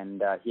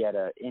 and he had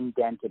an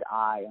indented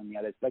eye on the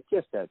other. Like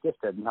just a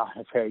not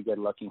a very good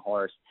looking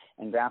horse.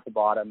 And Grandpa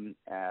bought him,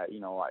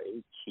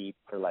 cheap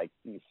for like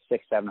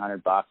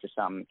 $600-700 or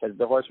something, because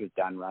the horse was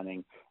done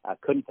running,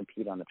 couldn't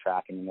compete on the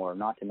track anymore.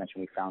 Not to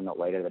mention, we found out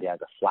later that he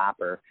has a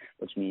flapper,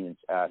 which means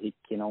he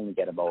can only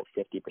get about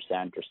 50%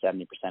 or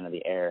 70% of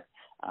the air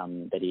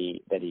that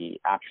he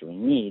actually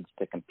needs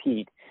to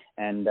compete.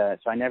 And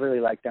so I never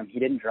really liked him. He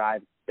didn't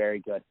drive very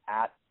good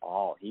at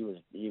all. He was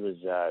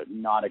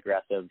not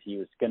aggressive. He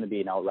was going to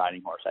be an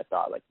outriding horse, I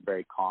thought, like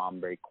very calm,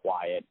 very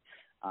quiet.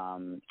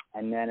 And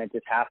then it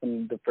just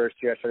happened the first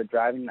year I started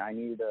driving, I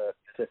needed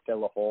to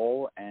fill a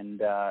hole,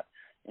 and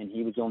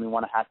he was the only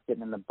one I had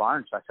sitting in the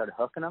barn, so I started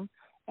hooking him.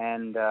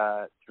 And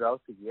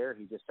throughout the year,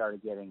 he just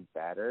started getting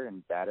better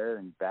and better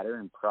and better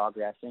and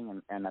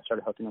progressing, and I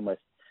started hooking him with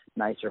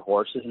nicer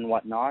horses and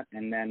whatnot.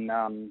 And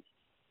then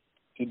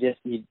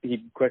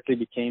he quickly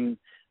became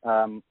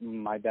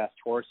my best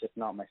horse, if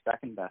not my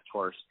second best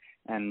horse.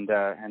 And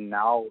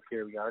now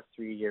here we are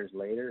 3 years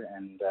later,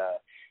 and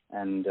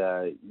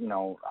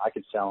I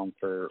could sell him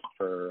for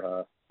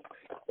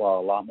a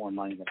lot more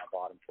money than I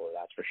bought him for,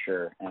 that's for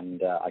sure.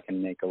 And I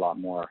can make a lot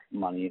more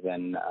money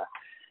than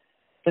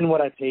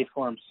what I paid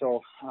for him.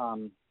 So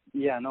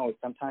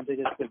sometimes they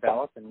just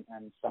develop,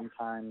 and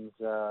sometimes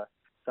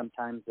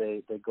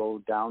they go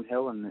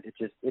downhill, and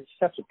it's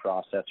such a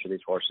process for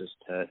these horses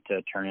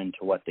to turn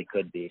into what they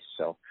could be.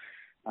 So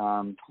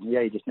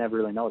you just never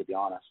really know, to be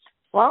honest.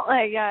 Well,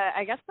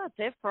 I guess that's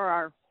it for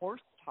our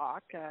horse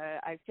talk.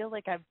 I feel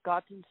like I've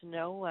gotten to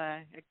know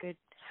a good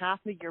half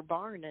of your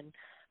barn, and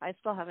I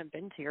still haven't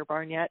been to your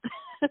barn yet.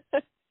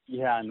 It's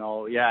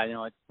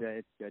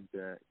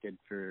good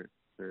for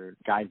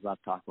guys love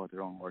to talk about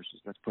their own horses.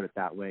 Let's put it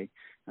that way.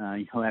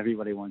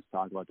 Everybody wants to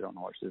talk about their own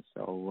horses.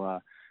 So,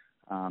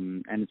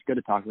 and it's good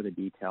to talk about the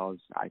details,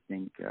 I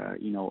think,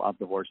 of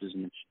the horses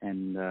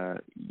and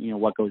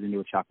what goes into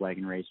a Chuck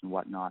Wagon race and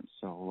whatnot.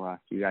 So, if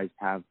you guys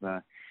have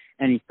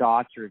any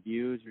thoughts or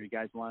reviews, or you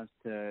guys want us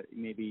to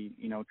maybe,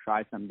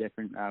 try something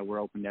different, we're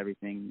open to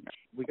everything.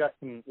 We've got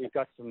some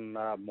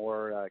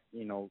more,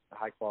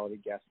 high quality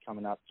guests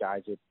coming up,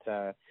 guys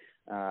that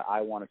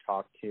I want to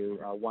talk to.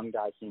 One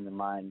guy came to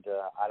mind.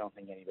 I don't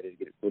think anybody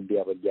would be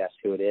able to guess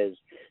who it is.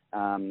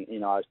 I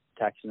was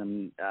texting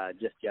him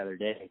just the other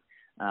day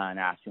and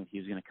asked him if he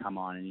was going to come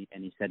on,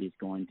 and he said he's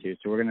going to.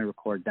 So we're going to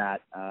record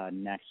that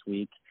next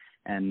week.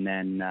 And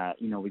then,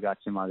 we got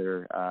some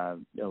other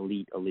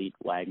elite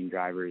wagon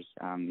drivers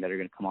that are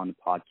going to come on the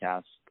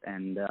podcast,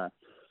 and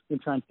we'll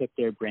try and pick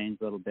their brains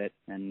a little bit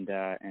and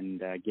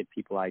give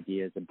people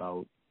ideas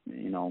about,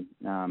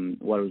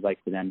 what it was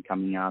like for them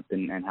coming up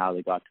and how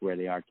they got to where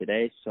they are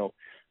today. So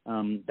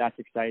that's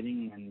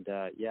exciting, and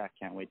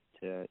can't wait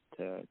to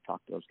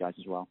talk to those guys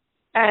as well.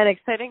 And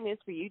exciting news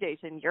for you,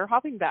 Dayton. You're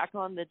hopping back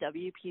on the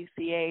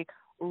WPCA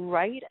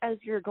right as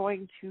you're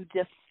going to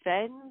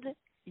defend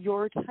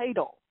your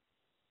title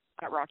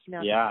at Rocky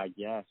Mountain.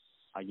 Yeah,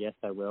 I guess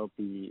I will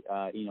be,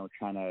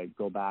 trying to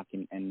go back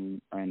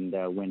and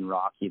win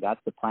Rocky. That's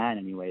the plan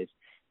anyways.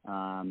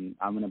 I'm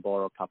going to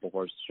borrow a couple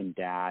horses from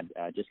Dad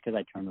just because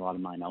I turned a lot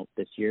of mine out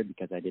this year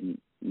because I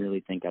didn't really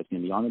think I was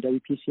going to be on the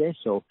WPCA.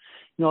 So,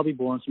 I'll be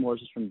borrowing some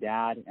horses from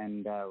Dad,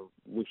 and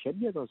we should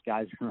give those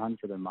guys a run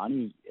for their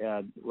money.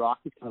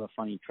 Rocky's kind of a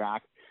funny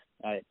track.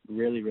 it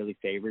really, really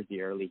favors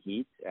the early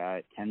heat.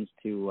 It tends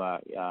to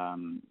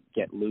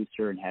get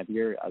looser and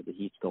heavier as the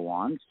heats go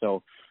on.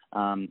 So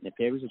it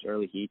favors those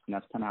early heats, and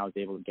that's kind of how I was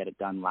able to get it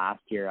done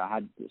last year. I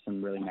had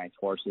some really nice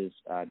horses.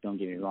 Don't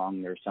get me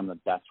wrong, they're some of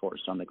the best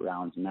horses on the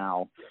grounds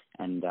now,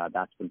 and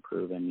that's been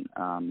proven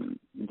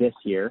this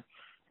year.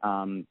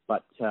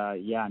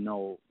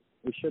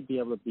 We should be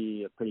able to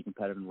be pretty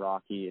competitive in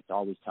Rocky. It's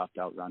always tough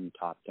to outrun the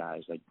top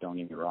guys. Like, don't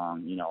get me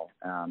wrong,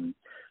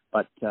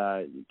 but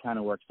it kind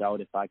of works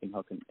out if I can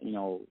hook,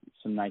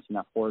 some nice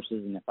enough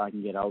horses, and if I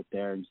can get out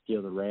there and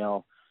steal the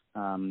rail,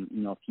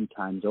 a few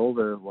times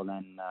over, well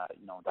then,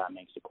 that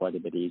makes it quite a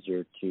bit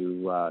easier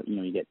to,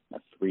 you get a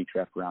free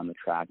trip around the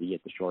track, you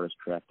get the shortest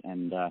trip,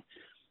 and as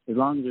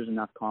long as there's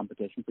enough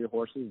competition for your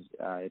horses,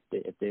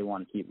 if they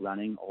want to keep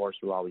running, a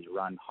horse will always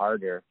run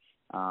harder.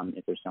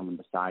 If there's someone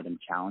beside him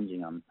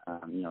challenging him,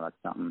 that's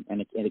something. And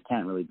it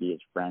can't really be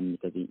his friend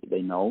because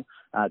they know.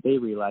 They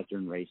realize they're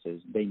in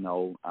races. They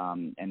know,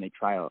 and they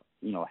try a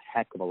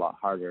heck of a lot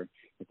harder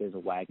if there's a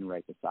wagon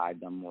right beside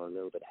them or a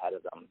little bit ahead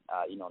of them.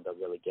 They'll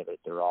really give it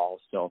their all.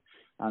 So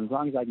as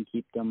long as I can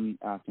keep them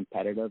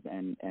competitive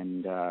and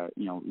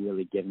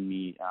really giving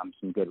me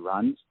some good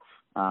runs,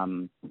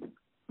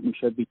 we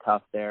should be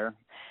tough there.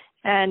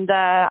 And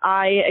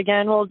I,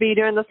 again, will be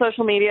doing the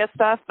social media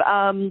stuff.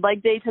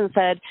 Like Dayton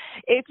said,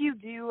 if you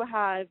do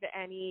have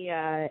any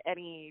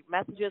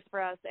messages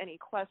for us, any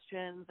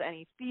questions,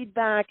 any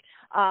feedback,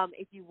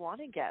 if you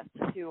want to guess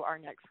who our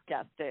next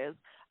guest is,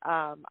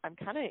 I'm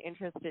kind of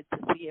interested to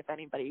see if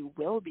anybody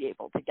will be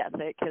able to guess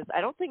it, because I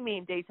don't think me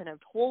and Dayton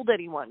have told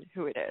anyone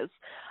who it is.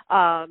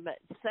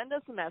 Send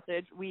us a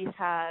message. We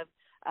have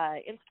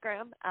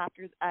Instagram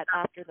after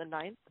the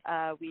 9th.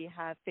 We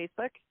have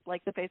Facebook,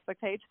 like the Facebook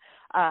page.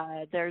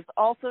 There's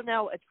also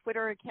now a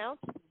Twitter account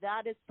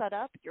that is set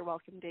up. You're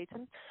welcome,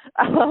 Dayton.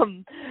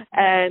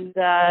 And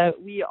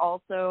we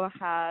also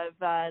have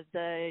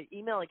the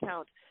email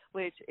account,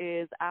 which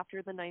is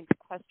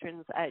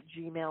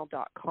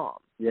afterthe9thquestions@gmail.com.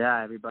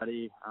 Yeah,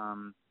 everybody.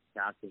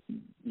 Cass has,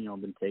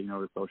 been taking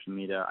over social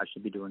media. I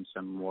should be doing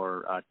some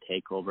more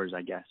takeovers,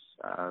 I guess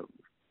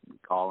we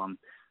call them.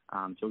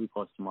 So we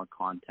post some more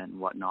content and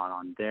whatnot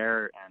on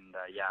there. And,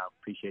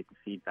 appreciate the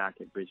feedback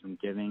everybody's been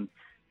giving.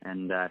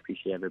 And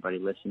appreciate everybody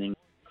listening.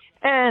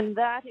 And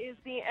that is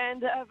the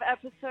end of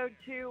episode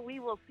 2. We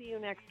will see you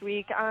next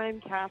week. I'm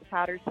Cass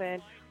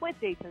Patterson with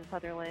Dayton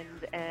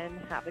Sutherland, and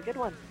have a good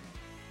one.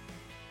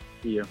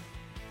 See you.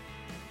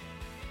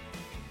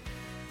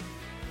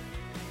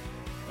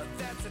 But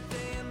that's a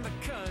day in the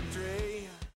country.